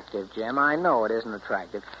attractive, Jim. I know it isn't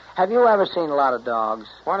attractive. Have you ever seen a lot of dogs?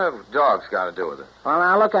 What have dogs got to do with it? Well,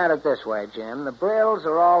 now, look at it this way, Jim. The Brills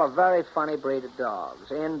are all a very funny breed of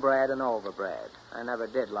dogs, inbred and overbred. I never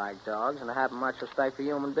did like dogs, and I haven't much respect for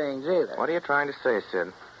human beings either. What are you trying to say,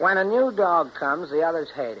 Sid? When a new dog comes, the others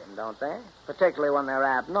hate him, don't they? Particularly when they're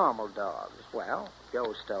abnormal dogs. Well,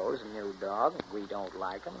 Joe Stowe's a new dog, and we don't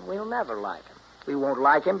like him, and we'll never like him. We won't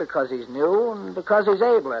like him because he's new and because he's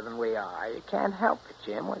abler than we are. You can't help it,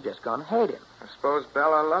 Jim. We're just going to hate him. I suppose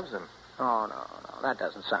Bella loves him. Oh, no. That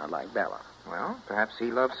doesn't sound like Bella. Well, perhaps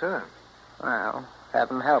he loves her. Well,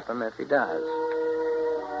 heaven help him if he does.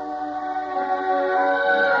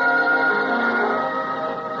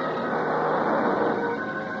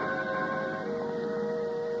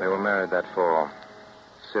 married that fall.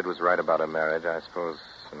 Sid was right about her marriage. I suppose,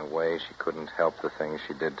 in a way, she couldn't help the things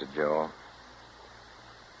she did to Joe.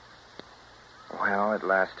 Well, it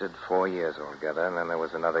lasted 4 years altogether, and then there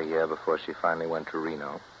was another year before she finally went to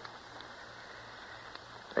Reno.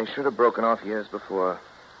 They should have broken off years before.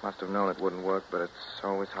 Must have known it wouldn't work, but it's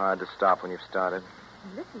always hard to stop when you've started.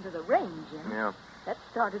 Listen to the rain, Jim. Yeah. That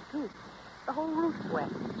started, too. The whole roof's wet.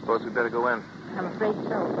 Suppose we'd better go in. I'm afraid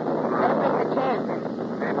so. Let's take the chairs then.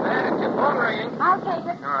 Hey, man, it's your phone ringing. I'll take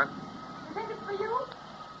it. All right. You think it's for you?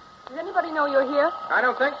 Does anybody know you're here? I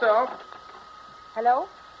don't think so. Hello?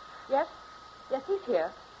 Yes? Yes, he's here.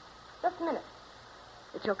 Just a minute.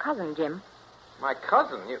 It's your cousin, Jim. My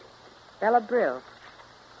cousin? You... Bella Brill.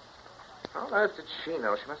 How on earth did she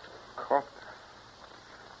know? She must have called...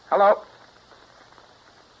 Hello?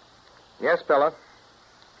 Yes, Bella.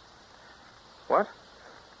 What?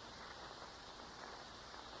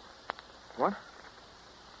 What?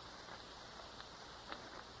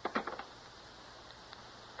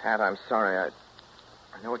 Pat, I'm sorry.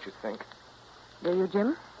 I know what you think. Do you,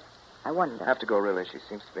 Jim? I wonder. I have to go, really. She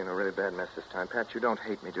seems to be in a really bad mess this time. Pat, you don't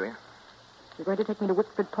hate me, do you? You're going to take me to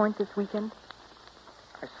Wickford Point this weekend?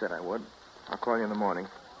 I said I would. I'll call you in the morning.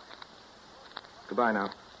 Goodbye now.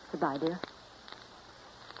 Goodbye, dear.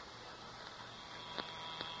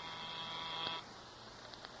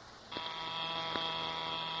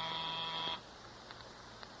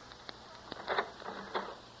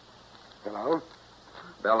 Hello?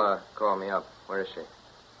 Bella called me up. Where is she?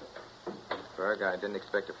 Berg, I didn't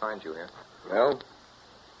expect to find you here. Well,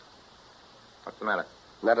 What's the matter?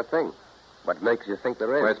 not a thing. What makes you think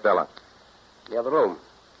there is? Where's Bella? The other room.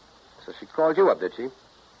 So she called you up, did she?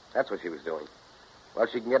 That's what she was doing. Well,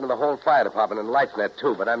 she can get in the whole fire department and lights net,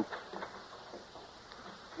 too, but I'm...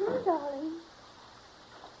 Oh, darling.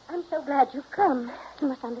 I'm so glad you've come. You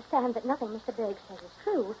must understand that nothing Mr. Berg says is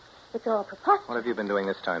true. It's all preposterous. What have you been doing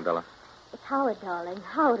this time, Bella? It's Howard, darling.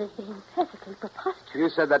 Howard is being perfectly preposterous. You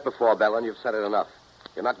said that before, Bella, and you've said it enough.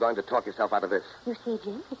 You're not going to talk yourself out of this. You see,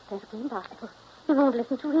 Jim, it's perfectly impossible. He won't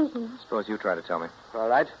listen to reason. Suppose you try to tell me. All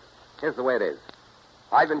right. Here's the way it is.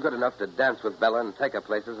 I've been good enough to dance with Bella and take her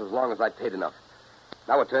places as long as I paid enough.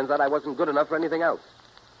 Now it turns out I wasn't good enough for anything else.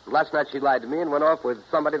 And last night she lied to me and went off with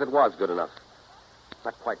somebody that was good enough.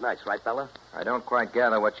 Not quite nice, right, Bella? I don't quite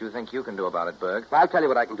gather what you think you can do about it, Berg. Well, I'll tell you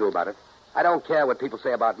what I can do about it. I don't care what people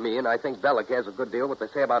say about me, and I think Bella cares a good deal what they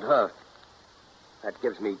say about her. That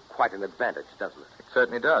gives me quite an advantage, doesn't it? It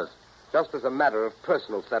certainly does. Just as a matter of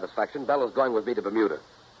personal satisfaction, Bella's going with me to Bermuda.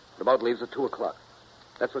 The boat leaves at 2 o'clock.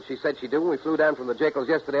 That's what she said she'd do when we flew down from the Jacobs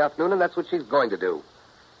yesterday afternoon, and that's what she's going to do.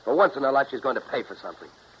 For once in her life, she's going to pay for something.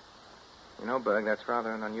 You know, Berg, that's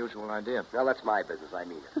rather an unusual idea. Well, that's my business, I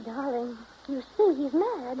mean it. Darling, you see, he's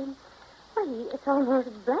mad, and, well, it's almost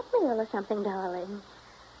blackmail or something, darling.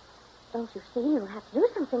 Don't you see? You'll have to do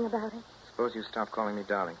something about it. Suppose you stop calling me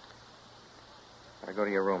darling. Gotta go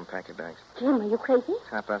to your room, pack your bags. Jim, are you crazy?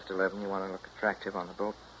 It's 11:30. You want to look attractive on the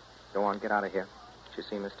boat. Go on, get out of here. Did you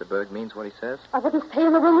see Mr. Berg means what he says? I wouldn't stay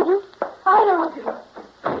in the room with you. I don't do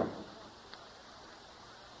it.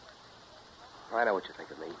 I know what you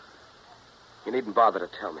think of me. You needn't bother to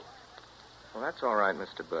tell me. Well, that's all right,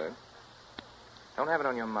 Mr. Berg. Don't have it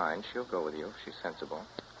on your mind. She'll go with you if she's sensible.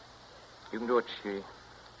 You can do what she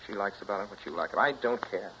likes about it, what you like. I don't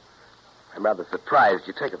care. I'm rather surprised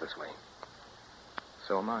you take it this way.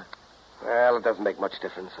 So am I. Well, it doesn't make much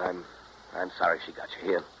difference. I'm sorry she got you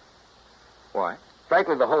here. Why?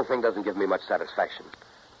 Frankly, the whole thing doesn't give me much satisfaction.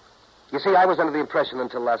 You see, I was under the impression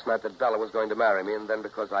until last night that Bella was going to marry me, and then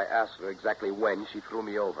because I asked her exactly when, she threw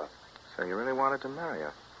me over. So you really wanted to marry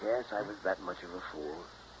her? Yes, I was that much of a fool.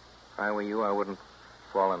 If I were you, I wouldn't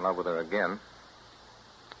fall in love with her again.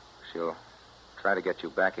 She'll try to get you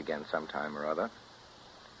back again sometime or other.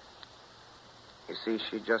 You see,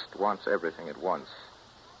 she just wants everything at once.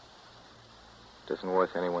 It isn't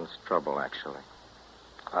worth anyone's trouble, actually.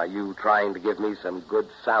 Are you trying to give me some good,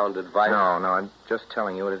 sound advice? No, I'm just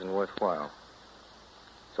telling you it isn't worthwhile.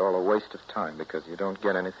 It's all a waste of time because you don't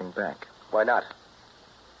get anything back. Why not?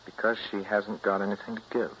 Because she hasn't got anything to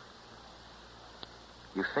give.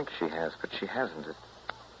 You think she has, but she hasn't. It's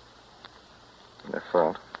their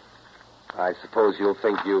fault. I suppose you'll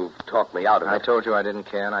think you've talked me out of it. I told you I didn't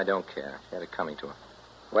care, and I don't care. She had it coming to her.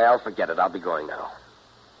 Well, forget it. I'll be going now.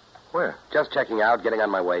 Where? Just checking out, getting on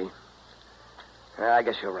my way. I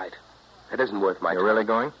guess you're right. It isn't worth my time. You're really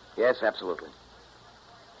going? Yes, absolutely.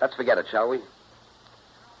 Let's forget it, shall we?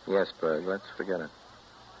 Yes, Berg. Let's forget it.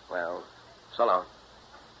 Well, so long.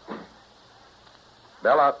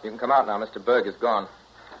 Bella, you can come out now. Mr. Berg is gone.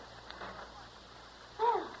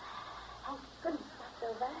 Well, thank goodness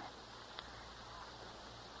that's over.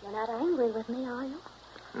 You're not angry with me, are you?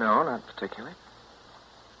 No, not particularly.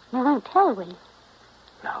 You won't tell, will you?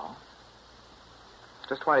 No.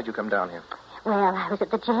 Just why did you come down here? Well, I was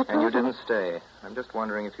at the jail. And you didn't stay. I'm just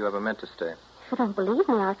wondering if you ever meant to stay. If you don't believe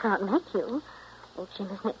me, I can't make you. Oh, Jim,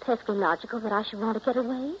 isn't it perfectly logical that I should want to get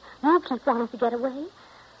away? You keep wanting to get away.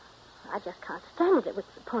 I just can't stand it at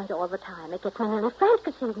Wickford Point all the time. It gets me nearly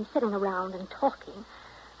frantic seeing sitting around and talking.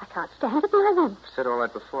 I can't stand it, and I won't. You've said all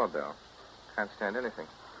that before, Bill. Can't stand anything.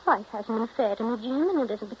 Life hasn't been fair to me, Jim, and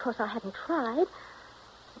it isn't because I haven't tried.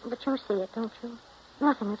 But you see it, don't you?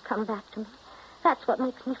 Nothing has come back to me. That's what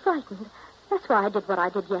makes me frightened. That's why I did what I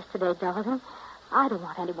did yesterday, darling. I don't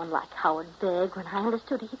want anyone like Howard Berg. When I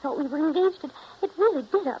understood he thought we were engaged, it really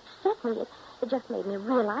did upset me. It just made me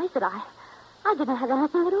realize that I didn't have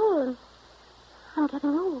anything at all, and I'm getting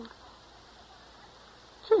old.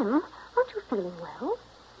 Jim, aren't you feeling well?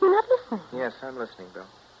 You're not listening. Yes, I'm listening, Bill.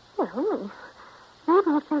 Well, you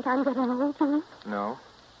don't think I'm getting old, do you? No.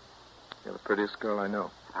 You're the prettiest girl I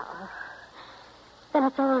know. Then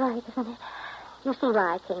it's all right, isn't it? You see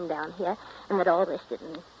why I came down here, and that all this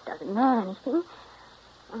doesn't mean anything.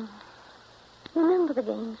 Remember the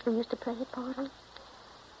games we used to play at parties?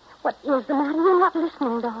 What is the matter? You're not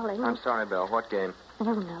listening, darling. I'm sorry, Bill. What game? You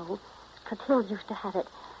know, Clotilde used to have it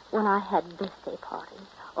when I had birthday parties.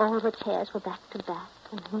 All the chairs were back to back,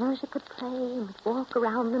 and the music would play, and we'd walk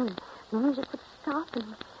around them, and the music would stop,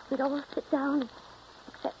 and we'd all sit down,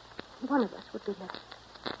 except one of us would be left.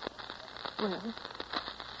 Well,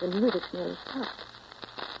 the music's nearly stopped.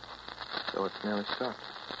 So it's nearly stopped.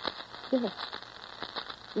 Yes.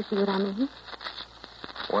 You see what I mean?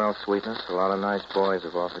 Well, sweetness, a lot of nice boys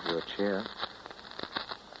have offered you a chair.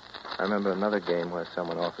 I remember another game where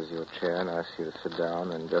someone offers you a chair and asks you to sit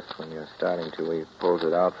down, and just when you're starting to, he pulls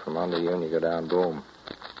it out from under you and you go down, boom.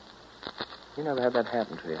 You never had that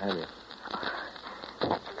happen to you, have you? Oh,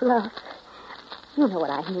 that's fluff. You know what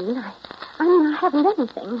I mean. I mean, I haven't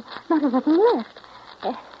anything. Not anything left.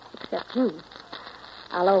 Except you.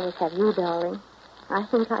 I'll always have you, darling. I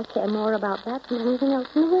think I care more about that than anything else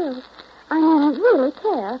in the world. I mean, really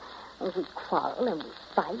care. And we quarrel and we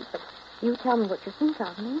fight, but you tell me what you think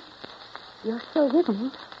of me. You're still with me,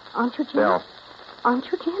 aren't you, Jim? Bill. Aren't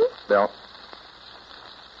you, Jim? Bill,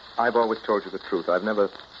 I've always told you the truth. I've never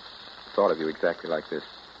thought of you exactly like this.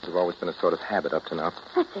 You've always been a sort of habit up to now.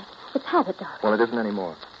 That's it. It's habit, darling. Well, it isn't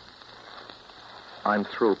anymore. I'm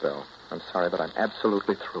through, Bill. I'm sorry, but I'm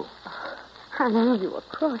absolutely through. Oh, I knew you were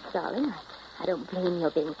cross, darling. I don't blame you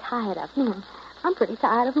for being tired of me. I'm pretty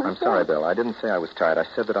tired of myself. I'm sorry, Bill. I didn't say I was tired. I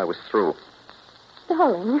said that I was through.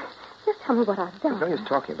 Darling, just tell me what I've done. There's no use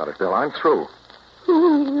talking about it, Bill. I'm through.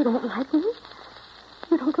 You don't like me?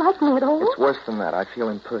 You don't like me at all? It's worse than that. I feel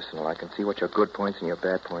impersonal. I can see what your good points and your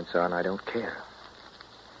bad points are, and I don't care.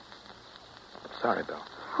 I'm sorry, Bill.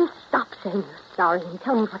 Oh, stop saying you're sorry and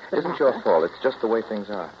tell me what's the matter. It isn't your fault. It's just the way things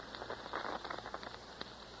are.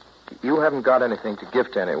 You haven't got anything to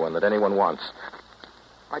give to anyone that anyone wants.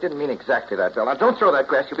 I didn't mean exactly that, Bill. Now, don't throw that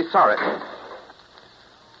glass. You'll be sorry.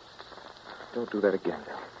 Don't do that again,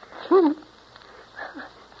 Bill.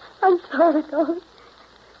 I'm sorry, darling.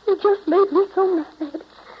 You just made me so mad.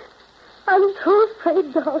 I'm so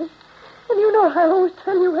afraid, darling. And you know I always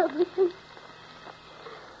tell you everything.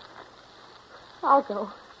 I'll go.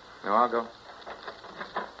 No, I'll go.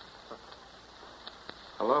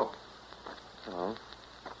 Hello. Hello.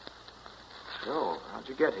 Joe, how'd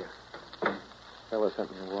you get here? Fella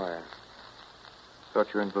sent me a wire. Thought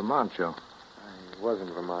you were in Vermont, Joe. I was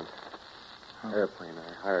in Vermont. Airplane.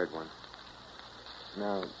 I hired one.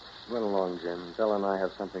 Now, run along, Jim. Bella and I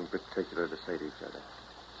have something particular to say to each other.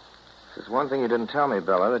 There's one thing you didn't tell me,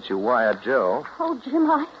 Bella, that you wired Joe. Oh,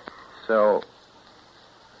 Jim, So,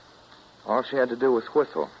 all she had to do was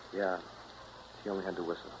whistle. Yeah. She only had to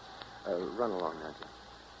whistle. Run along now, Jim.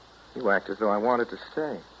 You act as though I wanted to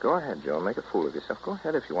stay. Go ahead, Joe. Make a fool of yourself. Go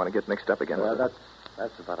ahead if you want to get mixed up again. Well, with it.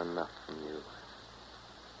 that's about enough from you.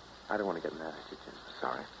 I don't want to get mad at you, Jim.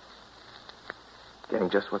 Sorry. Getting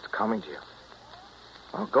just what's coming to you.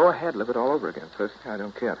 Well, go ahead. Live it all over again. Personally, I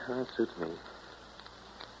don't care. That suits me.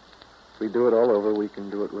 If we do it all over, we can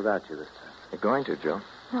do it without you this time. You're going to, Joe.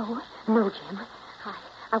 No, Jim.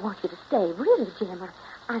 I want you to stay. Really, Jim.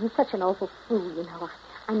 I'm such an awful fool, you know.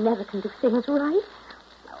 I never can do things right.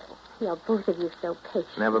 Oh, you're both of you so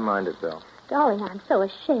patient. Never mind it, Bill. Darling, I'm so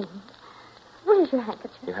ashamed. Where's your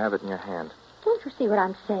handkerchief? You have it in your hand. Don't you see what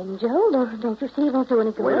I'm saying, Joe? Don't you see it won't do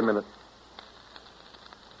any good? Wait a minute.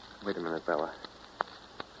 Wait a minute, Bella.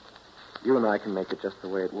 You and I can make it just the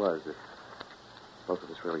way it was if both of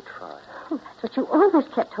us really try. Oh, that's what you always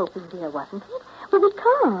kept hoping, dear, wasn't it? Well, we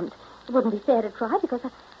can't. It wouldn't be fair to try because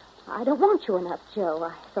I don't want you enough, Joe.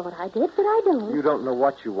 I thought I did, but I don't. You don't know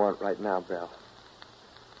what you want right now, Belle.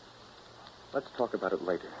 Let's talk about it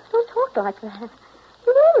later. Don't talk like that.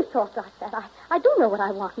 You always talk like that. I do know what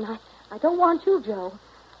I want, and I don't want you, Joe.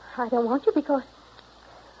 I don't want you because...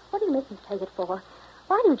 What do you make me say it for?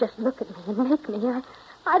 Why do you just look at me and make me?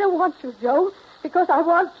 I don't want you, Joe, because I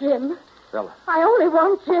want Jim. Bella. I only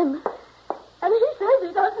want Jim. And he says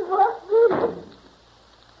he doesn't want me.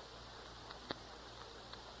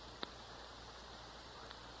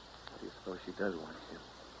 What do you suppose she does want, Jim?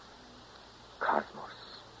 Cosmos.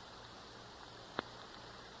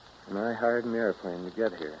 And I hired an airplane to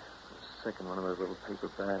get here. I was sick in one of those little paper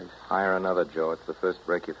bags. Hire another, Joe. It's the first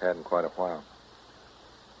break you've had in quite a while.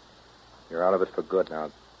 You're out of it for good now.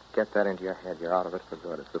 Get that into your head. You're out of it for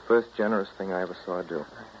good. It's the first generous thing I ever saw her do.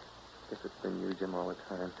 I guess it's been you, Jim, all the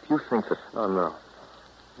time. You think that... Oh, no.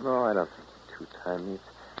 No, I don't think you're too-timey.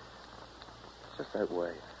 It's just that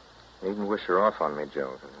way. You needn't wish her off on me,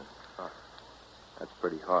 Joe. Oh, that's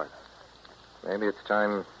pretty hard. Maybe it's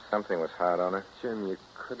time something was hard on her. Jim, you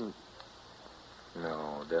couldn't...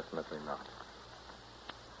 No, definitely not.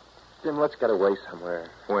 Jim, let's get away somewhere.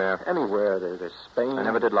 Where? Anywhere. There's Spain. I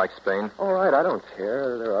never did like Spain. All right, I don't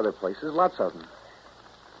care. There are other places, lots of them.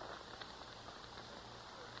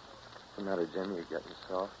 What's the matter, Jim? You're getting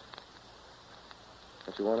soft.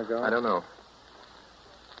 Don't you want to go? I don't know.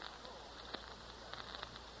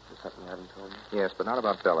 There's something you haven't told me? Yes, but not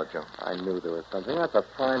about Bella, Joe. I knew there was something. That's a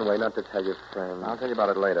fine way not to tell your friend. I'll tell you about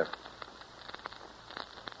it later.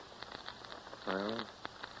 Well,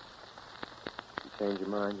 if you change your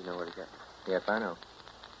mind, you know where to get me. Yes, I know.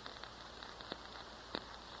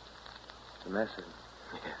 It's a mess, isn't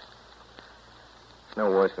it? Yes. It's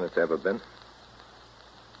no worse than it's ever been.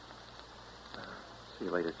 See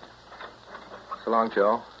you later, Jim. So long,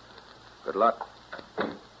 Joe. Good luck.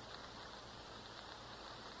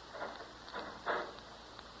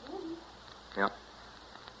 Yeah.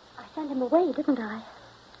 I sent him away, didn't I?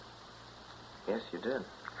 Yes, you did.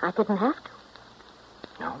 I didn't have to.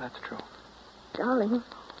 No, that's true. Darling,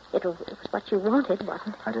 it was what you wanted,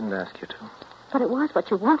 wasn't it? I didn't ask you to. But it was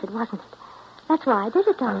what you wanted, wasn't it? That's why I did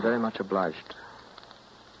it, darling. I'm very much obliged.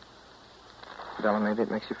 Bella, maybe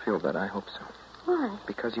it makes you feel better. I hope so. Why?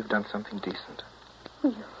 Because you've done something decent.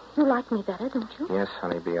 You like me better, don't you? Yes,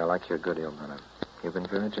 honeybee, I like you a good deal better. You've been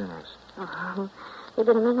very generous. Oh, you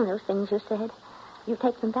didn't mean those things you said. You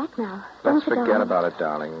take them back now. Let's don't you, forget darling? about it,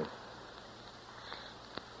 darling.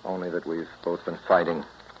 Only that we've both been fighting.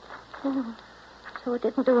 Oh, so it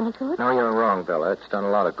didn't do any good? No, you're wrong, Bella. It's done a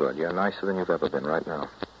lot of good. You're nicer than you've ever been right now.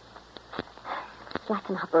 It's like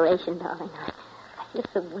an operation, darling. I feel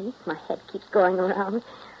so weak. My head keeps going around.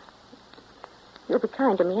 You'll be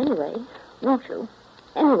kind to me anyway, won't you?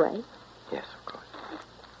 Anyway. Yes, of course.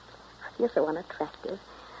 I feel so unattractive.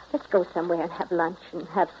 Let's go somewhere and have lunch and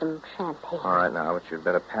have some champagne. All right, now, but you'd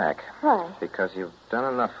better pack. Why? Because you've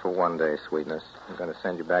done enough for one day, sweetness. I'm going to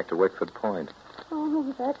send you back to Wickford Point.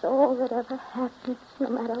 Oh, that's all that ever happens, no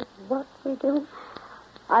matter what we do.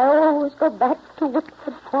 I always go back to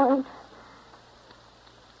Wickford Point.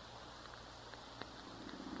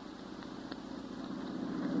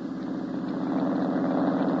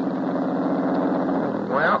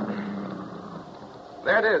 Well,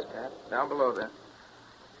 there it is, Pat, down below there.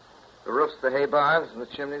 The roof's the hay barns and the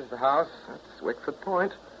chimney's the house. That's Wickford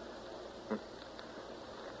Point.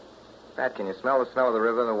 Pat, can you smell the smell of the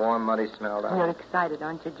river, the warm, muddy smell down You're excited,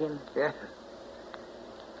 aren't you, Jim? Yes.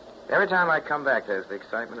 Every time I come back, there's the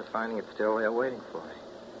excitement of finding it still there waiting for me.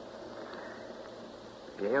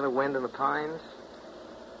 You hear the wind in the pines?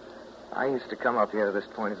 I used to come up here to this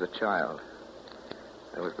point as a child.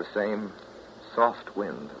 There was the same soft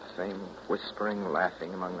wind, the same whispering,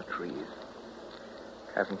 laughing among the trees.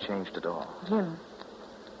 Hasn't changed at all. Jim.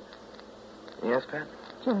 Yes, Pat?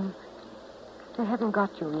 Jim, they haven't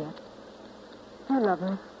got you yet. You love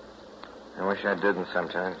me. I wish I didn't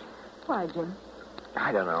sometimes. Why, Jim?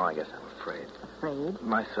 I don't know. I guess I'm afraid. Afraid?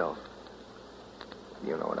 Myself.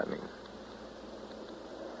 You know what I mean.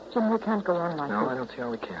 Jim, we can't go on like No, this. I don't see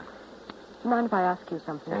how we can. Do you mind if I ask you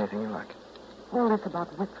something? Anything you like. All this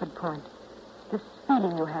about Wickford Point. This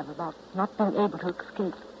feeling you have about not being able to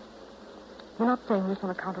escape. You're not saying this on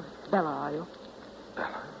account of Bella, are you?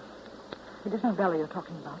 Bella? It isn't Bella you're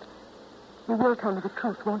talking about. You will tell me the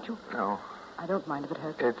truth, won't you? No. I don't mind if it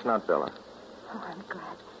hurts. It's not Bella. Oh, I'm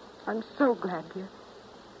glad. I'm so glad, dear.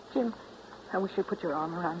 Jim, I wish you'd put your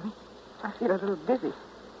arm around me. I feel a little dizzy.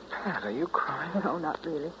 Pat, are you crying? No, not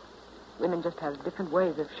really. Women just have different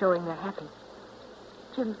ways of showing they're happy.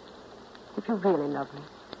 Jim, if you really love me,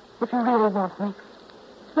 if you really want me,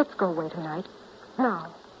 let's go away tonight.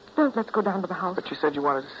 Now. Don't let's go down to the house. But you said you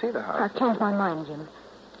wanted to see the house. I've changed my mind, Jim.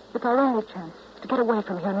 It's our only chance to get away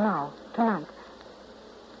from here now, tonight.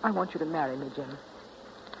 I want you to marry me, Jim.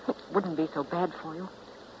 It wouldn't be so bad for you,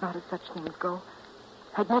 not as such things go.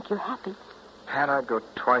 I'd make you happy. Pat, I'd go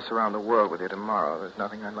twice around the world with you tomorrow. There's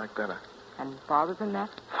nothing I'd like better. And farther than that?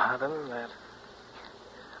 Farther than that.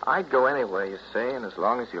 I'd go anywhere you say, and as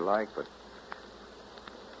long as you like, but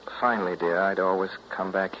finally, dear, I'd always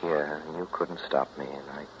come back here, and you couldn't stop me, and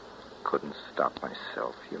I couldn't stop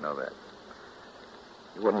myself. You know that.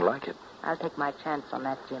 You wouldn't like it. I'll take my chance on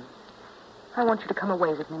that, Jim. I want you to come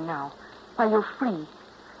away with me now, while you're free,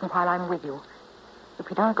 and while I'm with you. If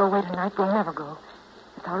we don't go away tonight, we'll never go.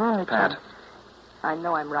 It's our only Pat. chance. I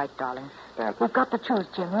know I'm right, darling. Pat. We've got to choose,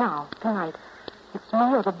 Jim, now, tonight. It's me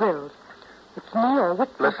or the bills. It's me or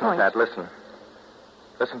Wickford Listen, Point. Pat, listen.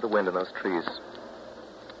 Listen to the wind in those trees.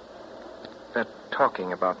 They're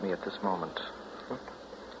talking about me at this moment.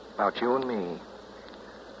 About you and me.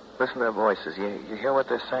 Listen to their voices. You hear what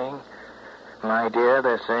they're saying? My dear,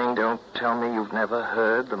 they're saying, don't tell me you've never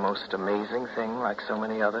heard the most amazing thing like so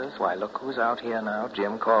many others. Why, look who's out here now.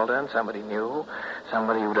 Jim Calder and somebody new.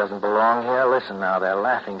 Somebody who doesn't belong here. Listen now, they're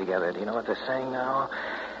laughing together. Do you know what they're saying now?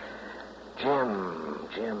 Jim,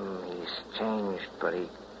 he's changed, but he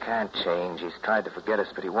can't change. He's tried to forget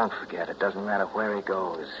us, but he won't forget. It doesn't matter where he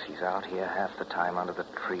goes. He's out here half the time under the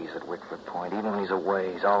trees at Wickford Point. Even when he's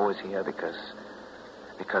away, he's always here because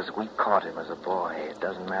we caught him as a boy. It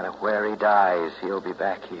doesn't matter where he dies, he'll be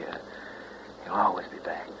back here. He'll always be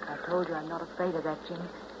back. I told you I'm not afraid of that, Jim.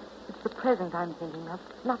 It's the present I'm thinking of,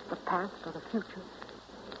 not the past or the future.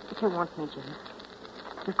 If you want me, Jim,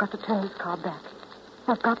 you've got to turn this car back.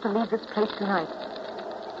 You've got to leave this place tonight.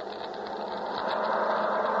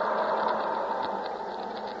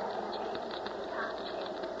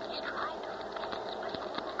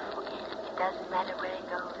 Doesn't matter where he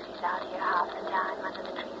goes. He's out here half the time under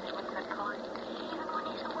the trees at Wickford Point. Even when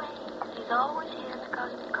he's away. He's always here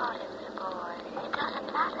because we caught him as a boy. It doesn't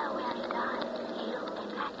matter where he dies. He'll be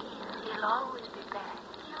back here. He'll always be back.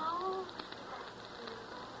 He'll always be back.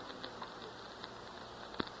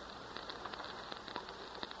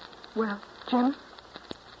 Well, Jim?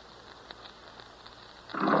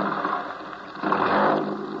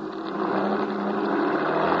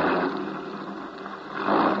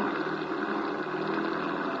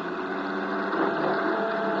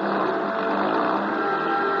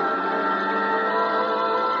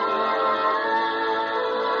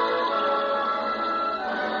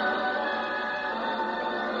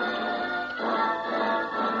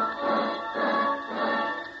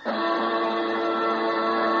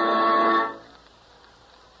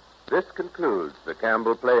 This concludes the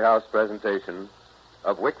Campbell Playhouse presentation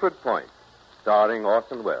of Wickford Point, starring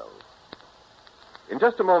Orson Welles. In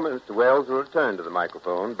just a moment, Mr. Welles will return to the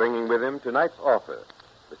microphone, bringing with him tonight's author,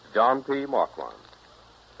 Mr. John P. Marquand.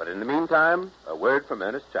 But in the meantime, a word from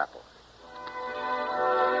Ernest Chappell.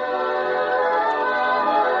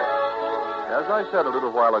 As I said a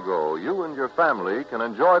little while ago, you and your family can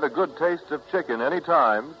enjoy the good taste of chicken any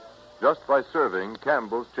time just by serving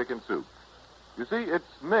Campbell's chicken soup. You see, it's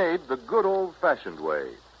made the good old-fashioned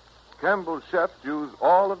way. Campbell's chefs use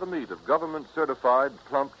all of the meat of government-certified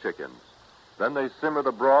plump chickens. Then they simmer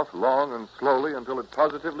the broth long and slowly until it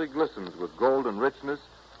positively glistens with golden richness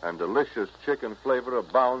and delicious chicken flavor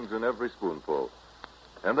abounds in every spoonful.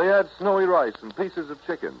 And they add snowy rice and pieces of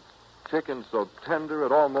chicken so tender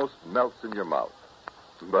it almost melts in your mouth.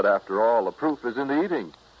 But after all, the proof is in the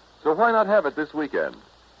eating. So why not have it this weekend?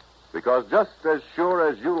 Because just as sure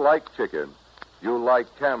as you like chicken, you like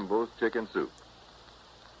Campbell's chicken soup.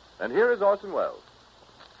 And here is Orson Welles.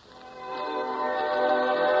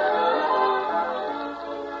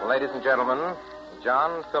 Ladies and gentlemen,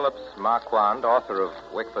 John Phillips Marquand, author of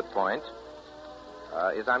Wickford Point,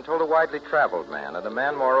 is, I'm told, a widely traveled man, and a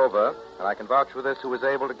man, moreover, and I can vouch for this, who is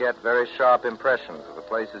able to get very sharp impressions of the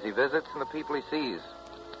places he visits and the people he sees.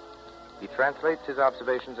 He translates his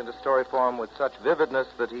observations into story form with such vividness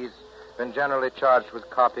that he's been generally charged with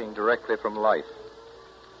copying directly from life.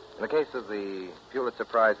 In the case of the Pulitzer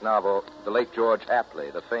Prize novel, The Late George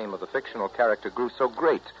Apley, the fame of the fictional character grew so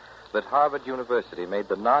great that Harvard University made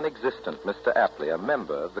the non-existent Mr. Apley a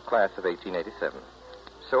member of the class of 1887.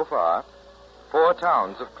 So far, 4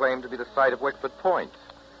 towns have claimed to be the site of Wickford Point,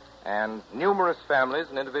 and numerous families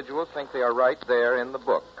and individuals think they are right there in the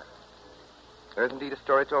book. There's indeed a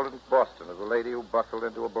story told in Boston of a lady who bustled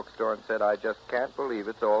into a bookstore and said, "I just can't believe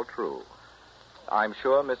it's all true." I'm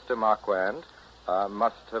sure Mr. Marquand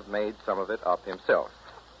must have made some of it up himself.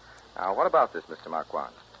 Now, what about this, Mr.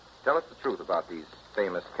 Marquand? Tell us the truth about these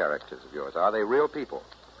famous characters of yours. Are they real people?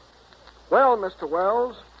 Well, Mr.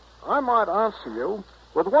 Wells, I might answer you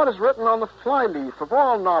with what is written on the flyleaf of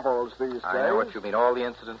all novels these days. I know what you mean. All the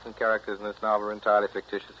incidents and characters in this novel are entirely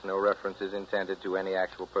fictitious. No reference is intended to any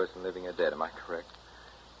actual person living or dead. Am I correct?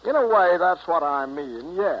 In a way, that's what I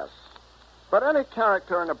mean, yes. But any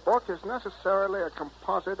character in a book is necessarily a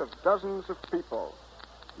composite of dozens of people.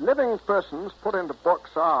 Living persons put into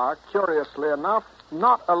books are, curiously enough,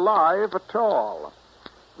 not alive at all.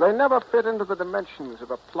 They never fit into the dimensions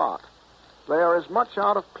of a plot. They are as much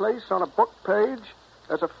out of place on a book page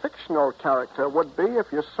as a fictional character would be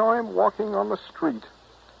if you saw him walking on the street.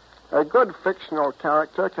 A good fictional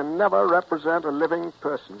character can never represent a living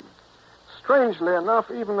person. Strangely enough,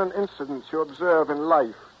 even an incident you observe in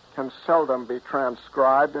life can seldom be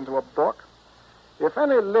transcribed into a book. If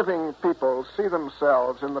any living people see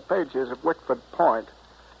themselves in the pages of Wickford Point,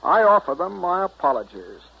 I offer them my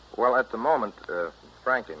apologies. Well, at the moment,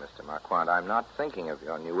 frankly, Mr. Marquand, I'm not thinking of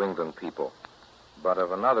your New England people, but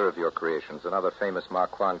of another of your creations, another famous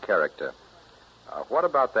Marquand character. What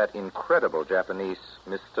about that incredible Japanese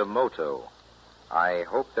Mr. Moto? I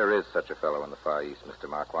hope there is such a fellow in the Far East, Mr.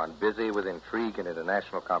 Marquand, busy with intrigue and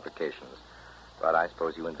international complications. But I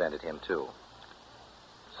suppose you invented him, too.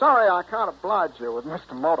 Sorry I can't oblige you with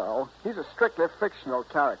Mr. Moto. He's a strictly fictional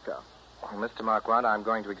character. Well, Mr. Marquand, I'm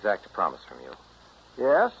going to exact a promise from you.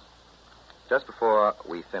 Yes? Just before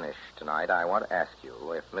we finish tonight, I want to ask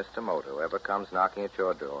you, if Mr. Moto ever comes knocking at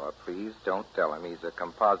your door, please don't tell him he's a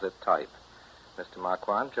composite type. Mr.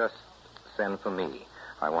 Marquand, just send for me.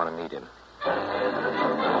 I want to meet him.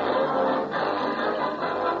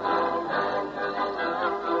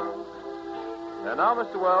 And now,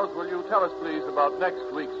 Mr. Wells, will you tell us, please, about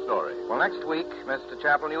next week's story? Well, next week, Mr.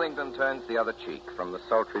 Chappell, New England turns the other cheek. From the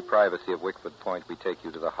sultry privacy of Wickford Point, we take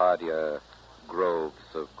you to the hardier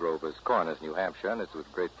groves of Grover's Corners, New Hampshire, and it's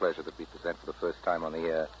with great pleasure that we present for the first time on the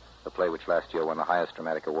air the play which last year won the highest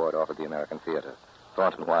dramatic award offered the American theater,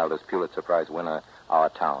 Thornton Wilder's Pulitzer Prize winner, Our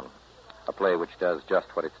Town. A play which does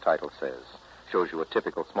just what its title says, shows you a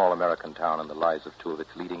typical small American town and the lives of two of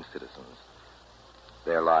its leading citizens.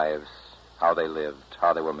 Their lives, how they lived,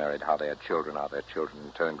 how they were married, how they had children, how their children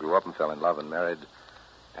in turn grew up and fell in love and married,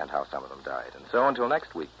 and how some of them died. And so until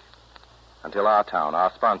next week, until Our Town,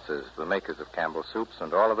 our sponsors, the makers of Campbell Soups,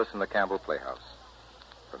 and all of us in the Campbell Playhouse,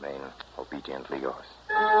 remain obediently yours.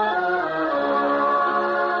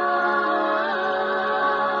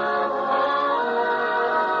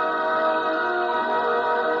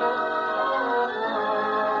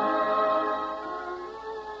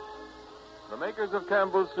 Of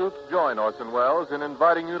Campbell Soups join Orson Welles in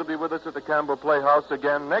inviting you to be with us at the Campbell Playhouse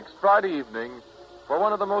again next Friday evening for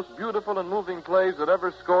one of the most beautiful and moving plays that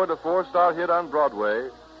ever scored a 4-star hit on Broadway.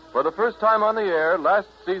 For the first time on the air, last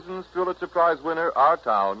season's Pulitzer Prize winner, Our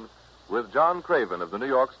Town, with John Craven of the New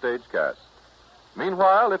York stage cast.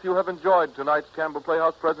 Meanwhile, if you have enjoyed tonight's Campbell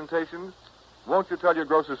Playhouse presentation, won't you tell your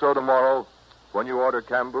grocer so tomorrow when you order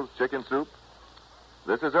Campbell's Chicken Soup?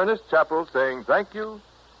 This is Ernest Chappell saying thank you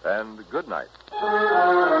and good night.